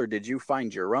school, or did you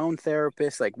find your own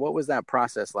therapist? Like, what was that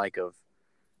process like of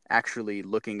actually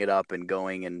looking it up and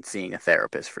going and seeing a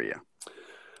therapist for you?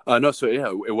 No, so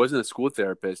yeah, it wasn't a school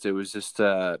therapist. It was just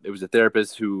it was a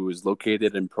therapist who was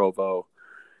located in Provo,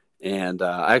 and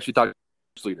I actually talked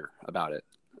to the leader about it.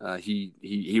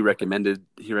 He recommended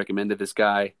this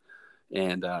guy,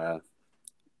 and so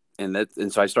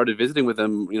I started visiting with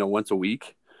him, once a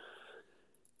week,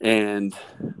 and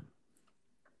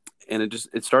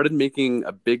it started making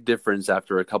a big difference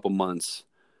after a couple months.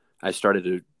 I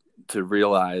started to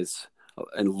realize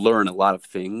and learn a lot of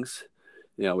things.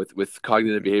 With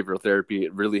cognitive behavioral therapy,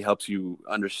 it really helps you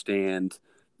understand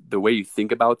the way you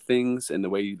think about things, and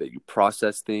the way that you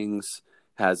process things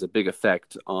has a big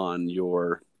effect on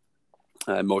your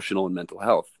emotional and mental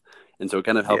health. And so it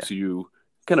kind of helps you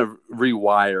kind of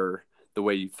rewire the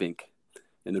way you think,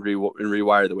 and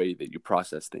rewire the way that you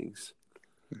process things.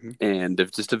 Mm-hmm. And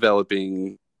if just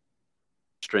developing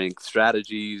strength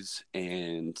strategies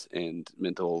and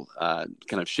mental kind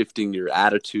of shifting your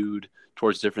attitude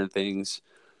towards different things.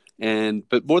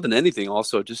 But more than anything,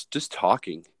 also just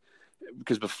talking,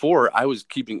 because before I was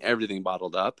keeping everything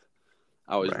bottled up.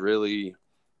 I was really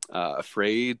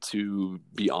afraid to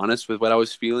be honest with what I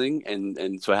was feeling.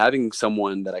 And so having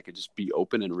someone that I could just be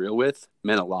open and real with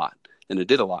meant a lot. And it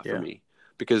did a lot for me,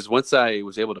 because once I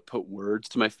was able to put words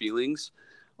to my feelings,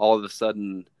 all of a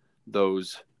sudden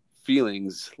those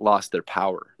feelings lost their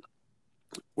power.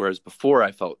 Whereas before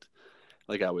I felt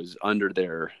like I was under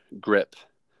their grip.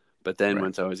 But then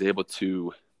once I was able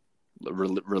to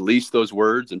release those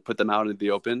words and put them out into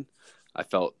the open, I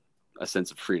felt a sense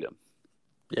of freedom.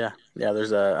 Yeah.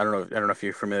 There's I don't know if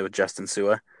you're familiar with Justin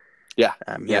Sua. Yeah.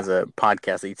 He has a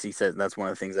podcast. He says that's one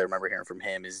of the things I remember hearing from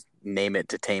him is name it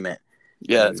to tame it.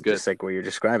 Yeah, that's good. Just like what you're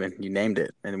describing, you named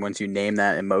it, and once you name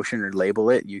that emotion or label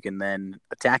it, you can then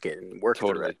attack it and work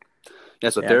through it.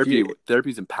 Yeah. So therapy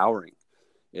is empowering.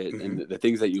 And the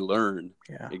things that you learn,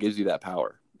 it gives you that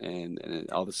power. And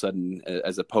all of a sudden,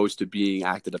 as opposed to being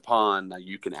acted upon, now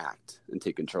you can act and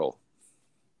take control.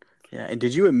 Yeah. And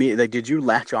did you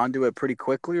latch onto it pretty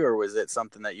quickly, or was it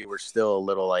something that you were still a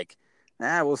little like,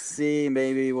 we'll see,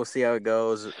 maybe we'll see how it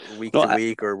goes week to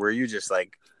week, or were you just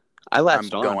like, I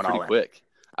latched on pretty quick.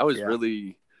 I was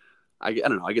really, I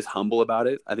don't know, I guess humble about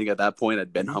it. I think at that point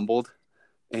I'd been humbled,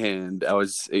 and I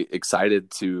was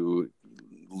excited to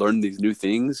learn these new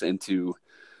things and to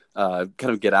kind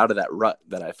of get out of that rut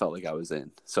that I felt like I was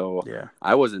in. So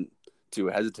I wasn't too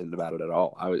hesitant about it at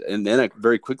all. And then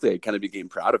very quickly I kind of became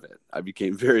proud of it. I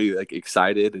became very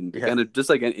excited, and kind of just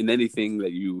like in anything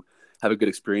that you have a good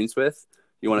experience with,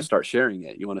 you want to start sharing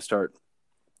it. You want to start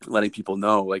letting people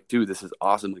know, like, dude, this is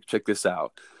awesome. Like, check this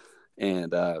out.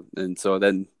 And so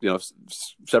then,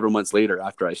 several months later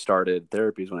after I started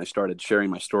therapy is when I started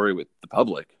sharing my story with the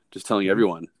public, just telling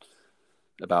everyone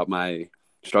about my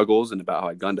struggles and about how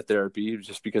I'd gone to therapy,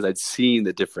 just because I'd seen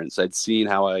the difference. I'd seen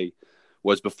how I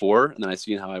was before, and then I'd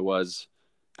seen how I was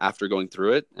after going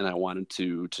through it. And I wanted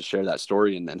to share that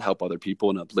story and help other people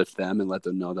and uplift them and let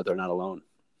them know that they're not alone.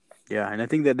 Yeah. And I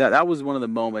think that was one of the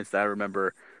moments that I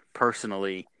remember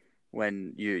personally,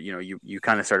 when you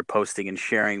kind of started posting and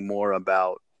sharing more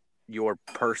about your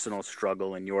personal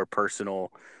struggle and your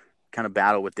personal kind of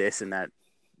battle with this, and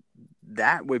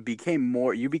you became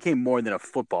more than a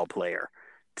football player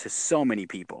to so many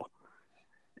people.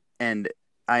 And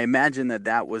I imagine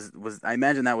that was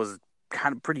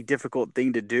kind of pretty difficult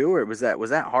thing to do, or was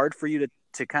that hard for you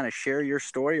to kind of share your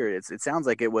story? Or it sounds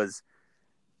like it was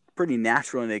pretty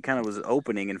natural, and it kind of was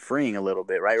opening and freeing a little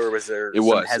bit, right? Or was there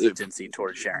some hesitancy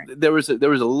towards sharing? There was a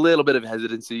little bit of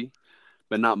hesitancy,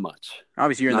 but not much.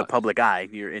 Obviously, you're in the public eye.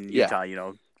 You're in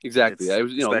Utah, Exactly. I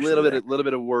was, a little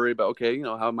bit of worry about,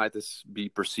 how might this be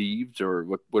perceived, or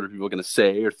what are people going to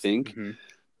say or think?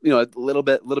 Mm-hmm. A little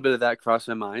bit of that crossed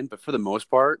my mind, but for the most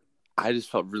part, I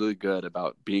just felt really good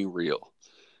about being real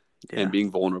and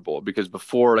being vulnerable, because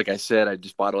before, like I said, I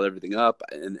just bottled everything up,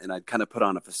 and I'd kind of put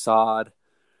on a facade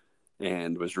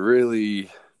and was really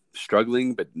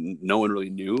struggling, but no one really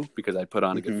knew because I put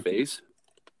on a good face.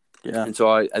 Yeah. And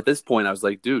so at this point I was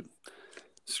like, dude,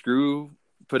 screw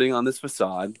putting on this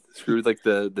facade, screw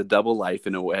the double life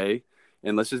in a way,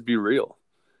 and let's just be real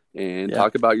and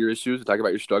talk about your issues, talk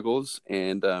about your struggles.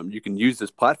 And you can use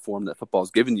this platform that football's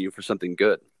given you for something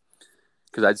good.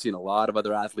 Because I'd seen a lot of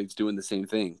other athletes doing the same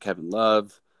thing. Kevin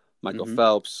Love, Michael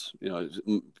Phelps,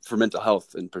 for mental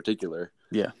health in particular.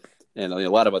 Yeah. And a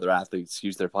lot of other athletes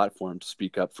use their platform to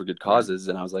speak up for good causes.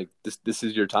 Right. And I was like, this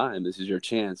is your time. This is your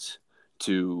chance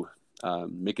to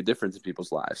make a difference in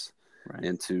people's lives. Right.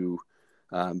 And to,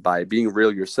 by being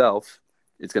real yourself,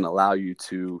 it's going to allow you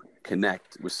to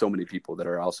connect with so many people that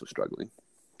are also struggling.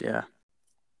 Yeah.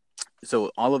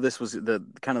 So all of this was the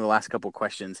kind of the last couple of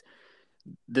questions.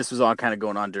 This was all kind of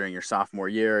going on during your sophomore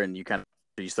year, and you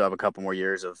still have a couple more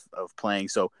years of playing.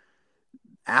 So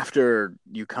after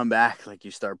you come back, like,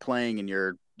 you start playing and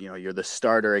you're the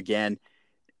starter again,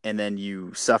 and then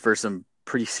you suffer some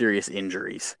pretty serious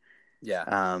injuries.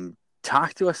 Yeah.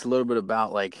 Talk to us a little bit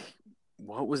about, like,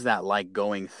 what was that like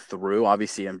going through?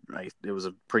 Obviously, it was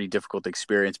a pretty difficult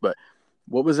experience, but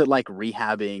what was it like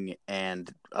rehabbing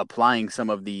and applying some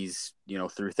of these,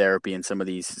 through therapy and some of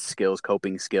these skills,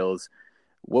 coping skills?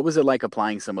 What was it like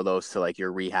applying some of those to, like,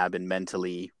 your rehab and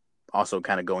mentally also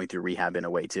kind of going through rehab in a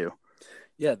way too?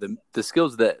 Yeah. The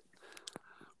skills that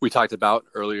we talked about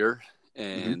earlier,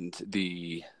 and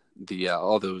the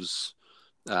all those,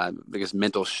 I guess,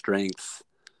 mental strength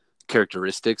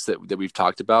characteristics that we've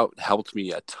talked about helped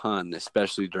me a ton,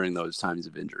 especially during those times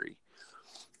of injury.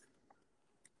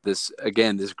 This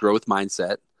growth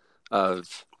mindset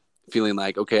of feeling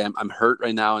like, okay, I'm hurt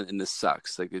right now, and this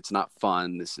sucks. Like, it's not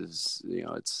fun. This is,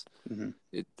 it's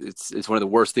one of the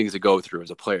worst things to go through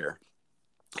as a player,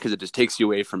 because it just takes you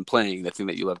away from playing the thing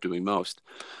that you love doing most.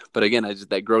 But again,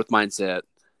 that growth mindset,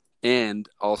 and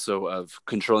also of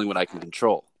controlling what I can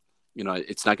control.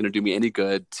 It's not going to do me any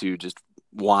good to just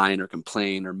whine or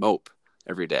complain or mope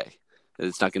every day.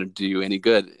 It's not going to do you any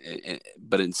good.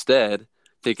 But instead,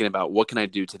 thinking about, what can I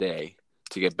do today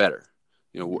to get better?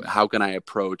 How can I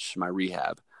approach my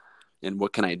rehab, and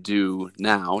what can I do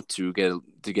now to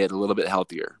get a little bit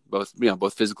healthier,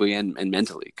 both physically and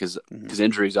mentally, because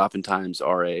injuries oftentimes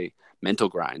are a mental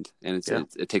grind, and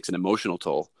it takes an emotional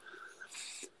toll.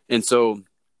 And so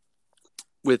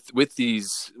with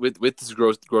this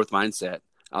growth mindset,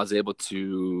 I was able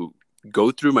to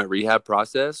go through my rehab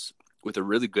process with a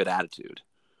really good attitude,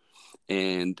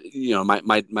 and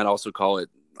might also call it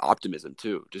optimism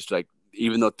too. Just like,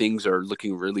 even though things are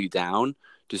looking really down,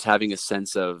 just having a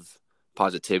sense of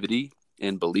positivity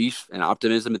and belief and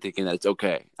optimism, and thinking that it's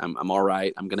okay. I'm all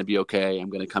right. I'm going to be okay. I'm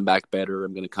going to come back better.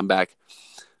 I'm going to come back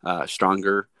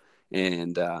stronger.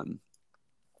 And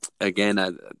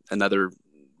again, another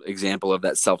example of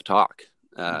that self-talk,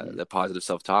 the positive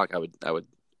self-talk. I would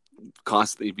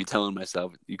constantly be telling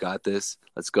myself, you got this.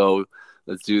 Let's go.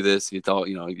 Let's do this. It's all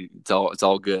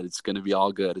good. It's going to be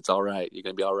all good. It's all right. You're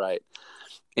going to be all right.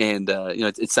 And,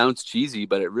 it sounds cheesy,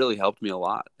 but it really helped me a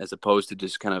lot, as opposed to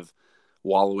just kind of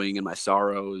wallowing in my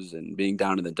sorrows and being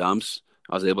down in the dumps.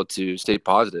 I was able to stay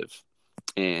positive.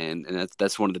 And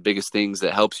that's one of the biggest things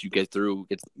that helps you get through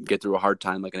a hard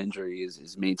time like an injury,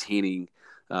 is maintaining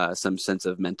some sense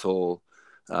of mental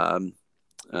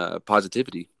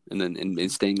positivity,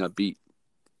 and staying upbeat.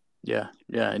 Yeah.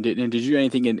 Yeah. And did you do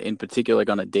anything in particular, like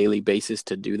on a daily basis,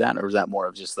 to do that? Or was that more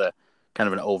of just the kind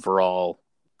of an overall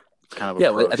kind of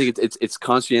approach? I think it's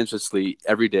conscientiously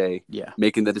every day,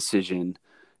 making the decision,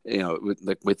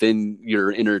 within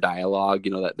your inner dialogue,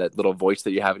 that little voice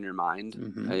that you have in your mind.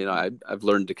 I've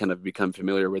learned to kind of become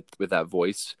familiar with that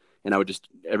voice, and I would just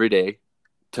every day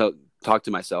talk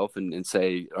to myself and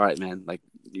say, all right, man, like,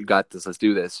 you got this. Let's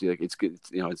do this. Like, it's good.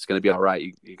 It's going to be all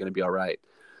right. You're going to be all right.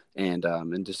 And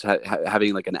just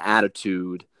having like an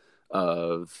attitude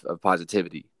of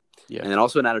positivity. Yeah. And then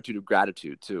also an attitude of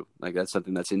gratitude too. Like, that's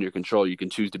something that's in your control. You can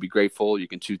choose to be grateful. You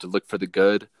can choose to look for the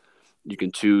good. You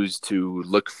can choose to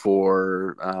look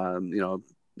for,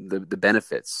 the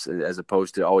benefits, as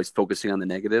opposed to always focusing on the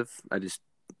negative. I just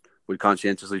would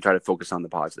conscientiously try to focus on the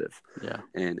positive. Yeah.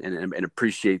 And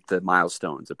appreciate the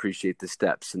milestones, appreciate the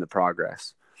steps and the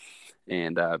progress.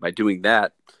 And by doing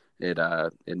that,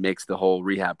 it makes the whole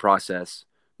rehab process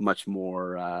much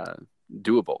more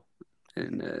doable.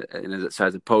 And as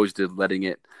opposed to letting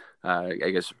it,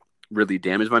 I guess, really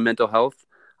damage my mental health,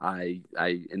 I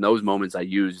in those moments I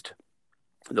used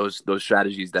those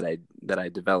strategies that I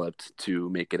developed to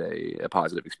make it a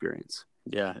positive experience.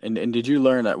 Yeah. And did you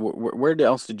learn where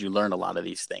else did you learn a lot of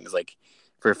these things? Like,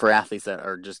 for athletes that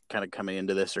are just kind of coming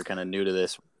into this or kind of new to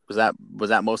this, was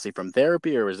that mostly from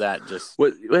therapy, or was that just?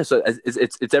 Well, so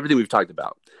it's everything we've talked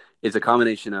about. It's a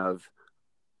combination of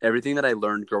everything that I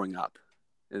learned growing up,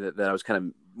 that I was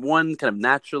kind of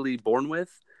naturally born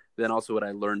with, then also what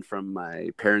I learned from my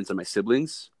parents and my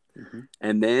siblings,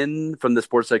 and then from the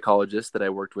sports psychologist that I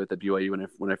worked with at BYU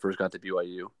when I first got to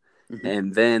BYU,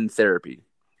 and then therapy.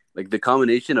 Like, the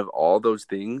combination of all those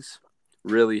things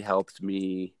really helped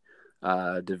me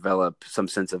develop some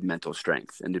sense of mental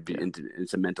strength and into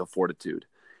some mental fortitude.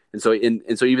 And so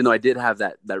even though I did have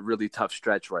that really tough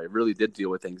stretch where I really did deal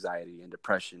with anxiety and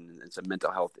depression and some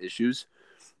mental health issues,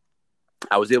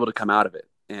 I was able to come out of it.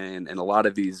 And a lot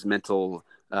of these mental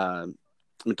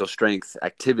strength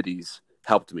activities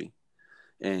helped me.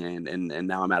 And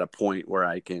now I'm at a point where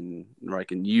I can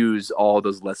use all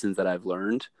those lessons that I've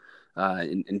learned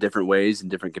in different ways, in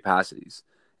different capacities.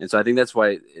 And so I think that's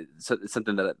why it's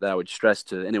something that I would stress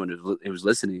to anyone who's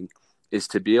listening, is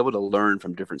to be able to learn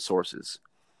from different sources,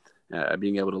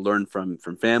 being able to learn from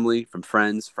family, from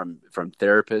friends, from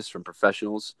therapists, from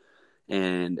professionals,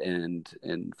 and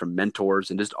from mentors,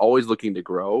 and just always looking to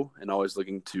grow and always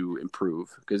looking to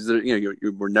improve, because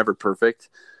we're never perfect.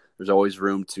 There's always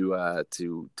room to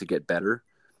get better,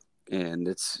 and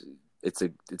it's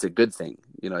a good thing.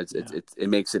 It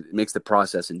makes the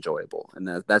process enjoyable,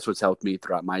 and that's what's helped me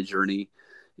throughout my journey,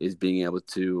 is being able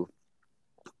to,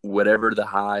 whatever the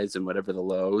highs and whatever the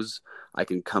lows, I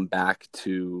can come back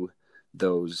to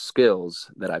those skills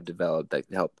that I've developed that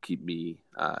help keep me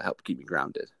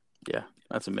grounded. Yeah,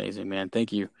 that's amazing, man.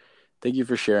 Thank you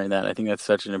for sharing that. I think that's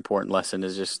such an important lesson,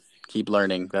 is just keep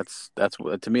learning. That's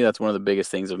to me, that's one of the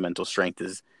biggest things of mental strength,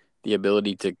 is the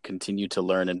ability to continue to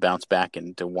learn and bounce back,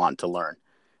 and to want to learn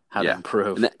how to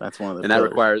improve. And that's one of the and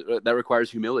that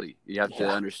requires humility. You have to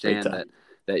understand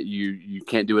that you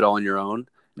can't do it all on your own,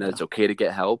 and that it's okay to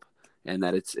get help, and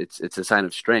that it's a sign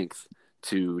of strength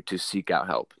to seek out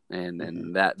help.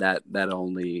 And that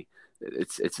only,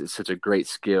 it's such a great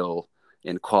skill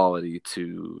and quality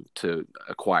to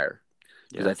acquire,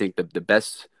 because I think the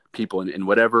best people in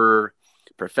whatever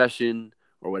profession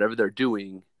or whatever they're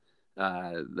doing,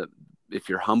 if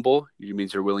you're humble, it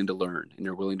means you're willing to learn, and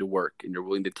you're willing to work, and you're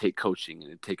willing to take coaching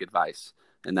and take advice,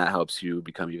 and that helps you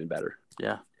become even better.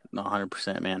 Yeah, no,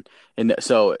 100%, man. And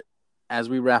so, as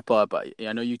we wrap up,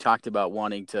 I know you talked about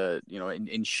wanting to,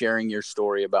 in sharing your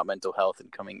story about mental health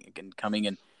and coming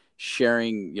and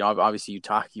sharing, obviously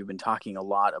you've been talking a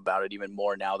lot about it, even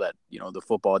more now that, the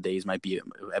football days might be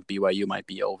at BYU might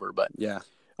be over, but yeah.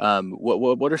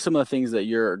 What are some of the things that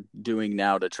you're doing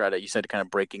now to try to, you said, kind of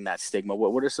breaking that stigma?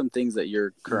 What are some things that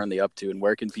you're currently up to, and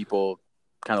where can people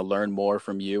kind of learn more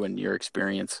from you and your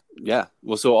experience? Yeah.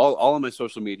 Well, so all on my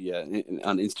social media,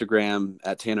 on Instagram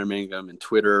at Tanner Mangum and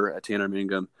Twitter at Tanner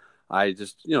Mangum, I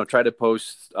just, try to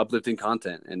post uplifting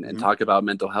content and talk about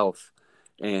mental health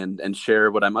and share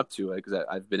what I'm up to. Because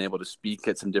I've been able to speak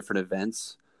at some different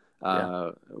events.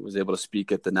 I was able to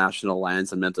speak at the National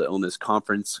Alliance on Mental Illness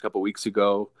Conference a couple of weeks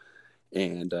ago,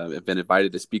 and I've been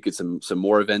invited to speak at some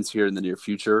more events here in the near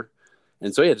future.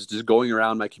 And so, just going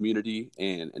around my community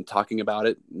and talking about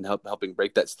it, and helping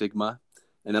break that stigma,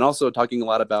 and then also talking a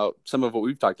lot about some of what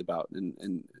we've talked about,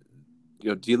 and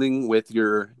dealing with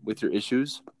your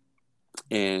issues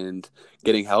and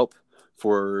getting help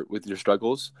with your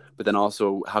struggles, but then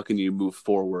also how can you move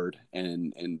forward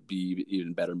and be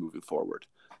even better moving forward.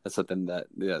 That's something that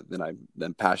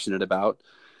I'm passionate about.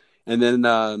 And then,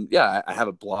 I have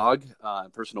a blog,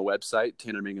 personal website,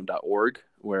 tannermangum.org,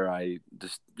 where I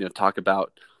just, talk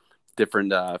about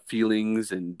different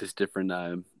feelings and just different,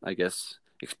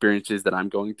 experiences that I'm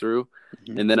going through.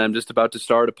 Mm-hmm. And then I'm just about to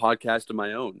start a podcast of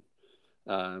my own,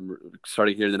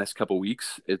 starting here in the next couple of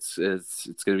weeks. It's going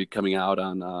to be coming out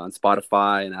on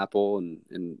Spotify and Apple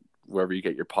and wherever you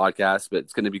get your podcast, but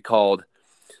it's going to be called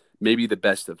Maybe the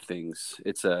Best of Things.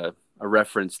 It's a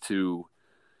reference to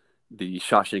the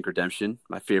Shawshank Redemption,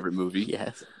 my favorite movie.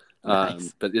 Yes.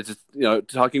 Nice. But it's just,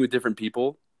 talking with different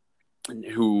people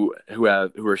who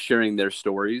are sharing their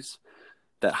stories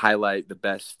that highlight the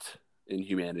best in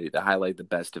humanity, that highlight the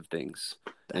best of things.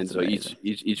 That's and so amazing.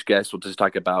 each guest will just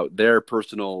talk about their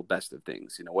personal best of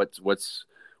things. What's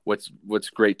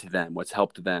great to them, what's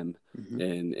helped them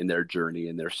in their journey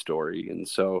and their story. And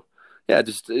so,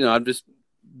 just I'm just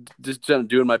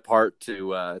doing my part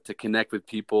to connect with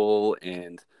people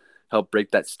and help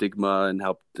break that stigma and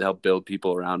help build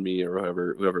people around me or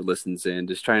whoever listens in.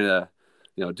 Just trying to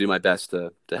do my best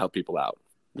to help people out.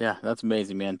 Yeah, that's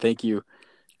amazing, man. Thank you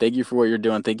for what you're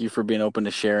doing. Thank you for being open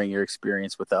to sharing your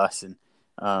experience with us. And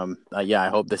I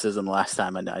hope this isn't the last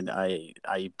time. And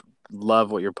I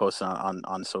love what you're posting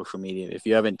on social media. If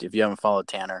you haven't followed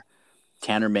Tanner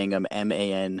Mangum,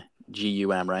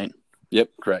 Mangum, right? Yep,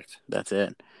 correct. That's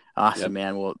it. Awesome,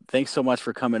 man. Well, thanks so much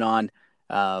for coming on.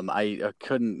 I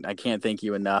can't thank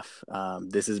you enough.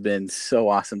 This has been so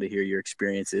awesome to hear your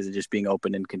experiences and just being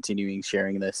open and continuing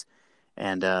sharing this.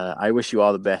 And I wish you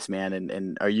all the best, man.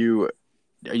 And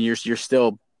you're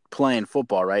still playing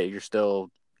football, right? You're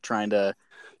still trying to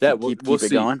keep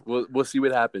it going. We'll see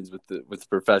what happens with the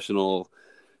professional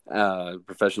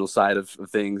side of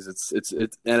things. It's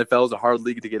NFL is a hard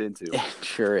league to get into. It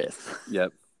sure is.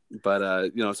 Yep.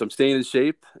 But so I'm staying in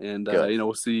shape, and Good.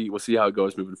 we'll see how it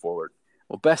goes moving forward.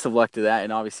 Well, best of luck to that,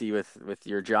 and obviously with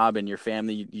your job and your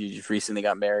family, you just recently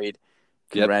got married.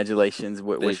 Congratulations.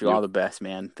 Yep. Wish you all the best,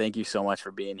 man. Thank you so much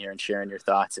for being here and sharing your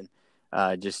thoughts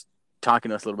and just talking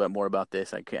to us a little bit more about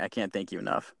this. I can't thank you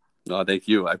enough. No, thank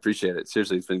you. I appreciate it.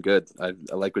 Seriously, it's been good. I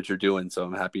like what you're doing, so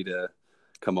I'm happy to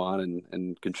come on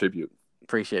and contribute.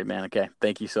 Appreciate it, man. Okay.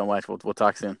 Thank you so much. We'll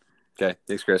talk soon. Okay.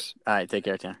 Thanks, Chris. All right. Take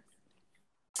care, Tanner.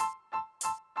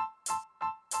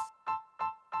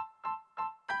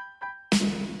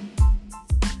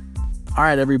 All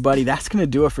right, everybody, that's going to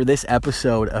do it for this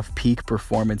episode of Peak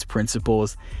Performance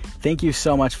Principles. Thank you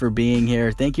so much for being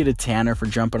here. Thank you to Tanner for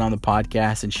jumping on the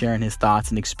podcast and sharing his thoughts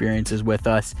and experiences with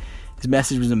us. His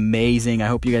message was amazing. I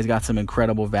hope you guys got some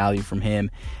incredible value from him.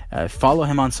 Follow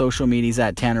him on social media. He's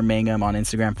at Tanner Mangum on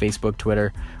Instagram, Facebook,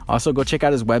 Twitter. Also, go check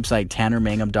out his website,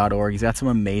 tannermangum.org. He's got some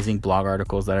amazing blog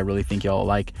articles that I really think y'all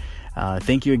like.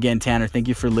 Thank you again, Tanner. Thank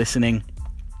you for listening.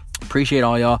 Appreciate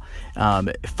all y'all.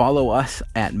 Follow us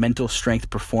at Mental Strength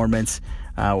Performance.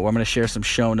 Where I'm going to share some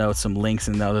show notes, some links,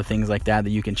 and other things like that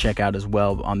you can check out as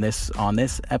well on this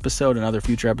episode and other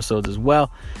future episodes as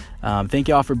well. Thank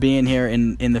y'all for being here.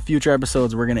 In the future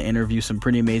episodes, we're going to interview some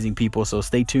pretty amazing people, so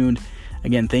stay tuned.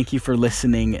 Again, thank you for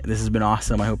listening. This has been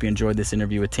awesome. I hope you enjoyed this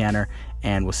interview with Tanner,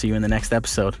 and we'll see you in the next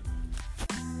episode.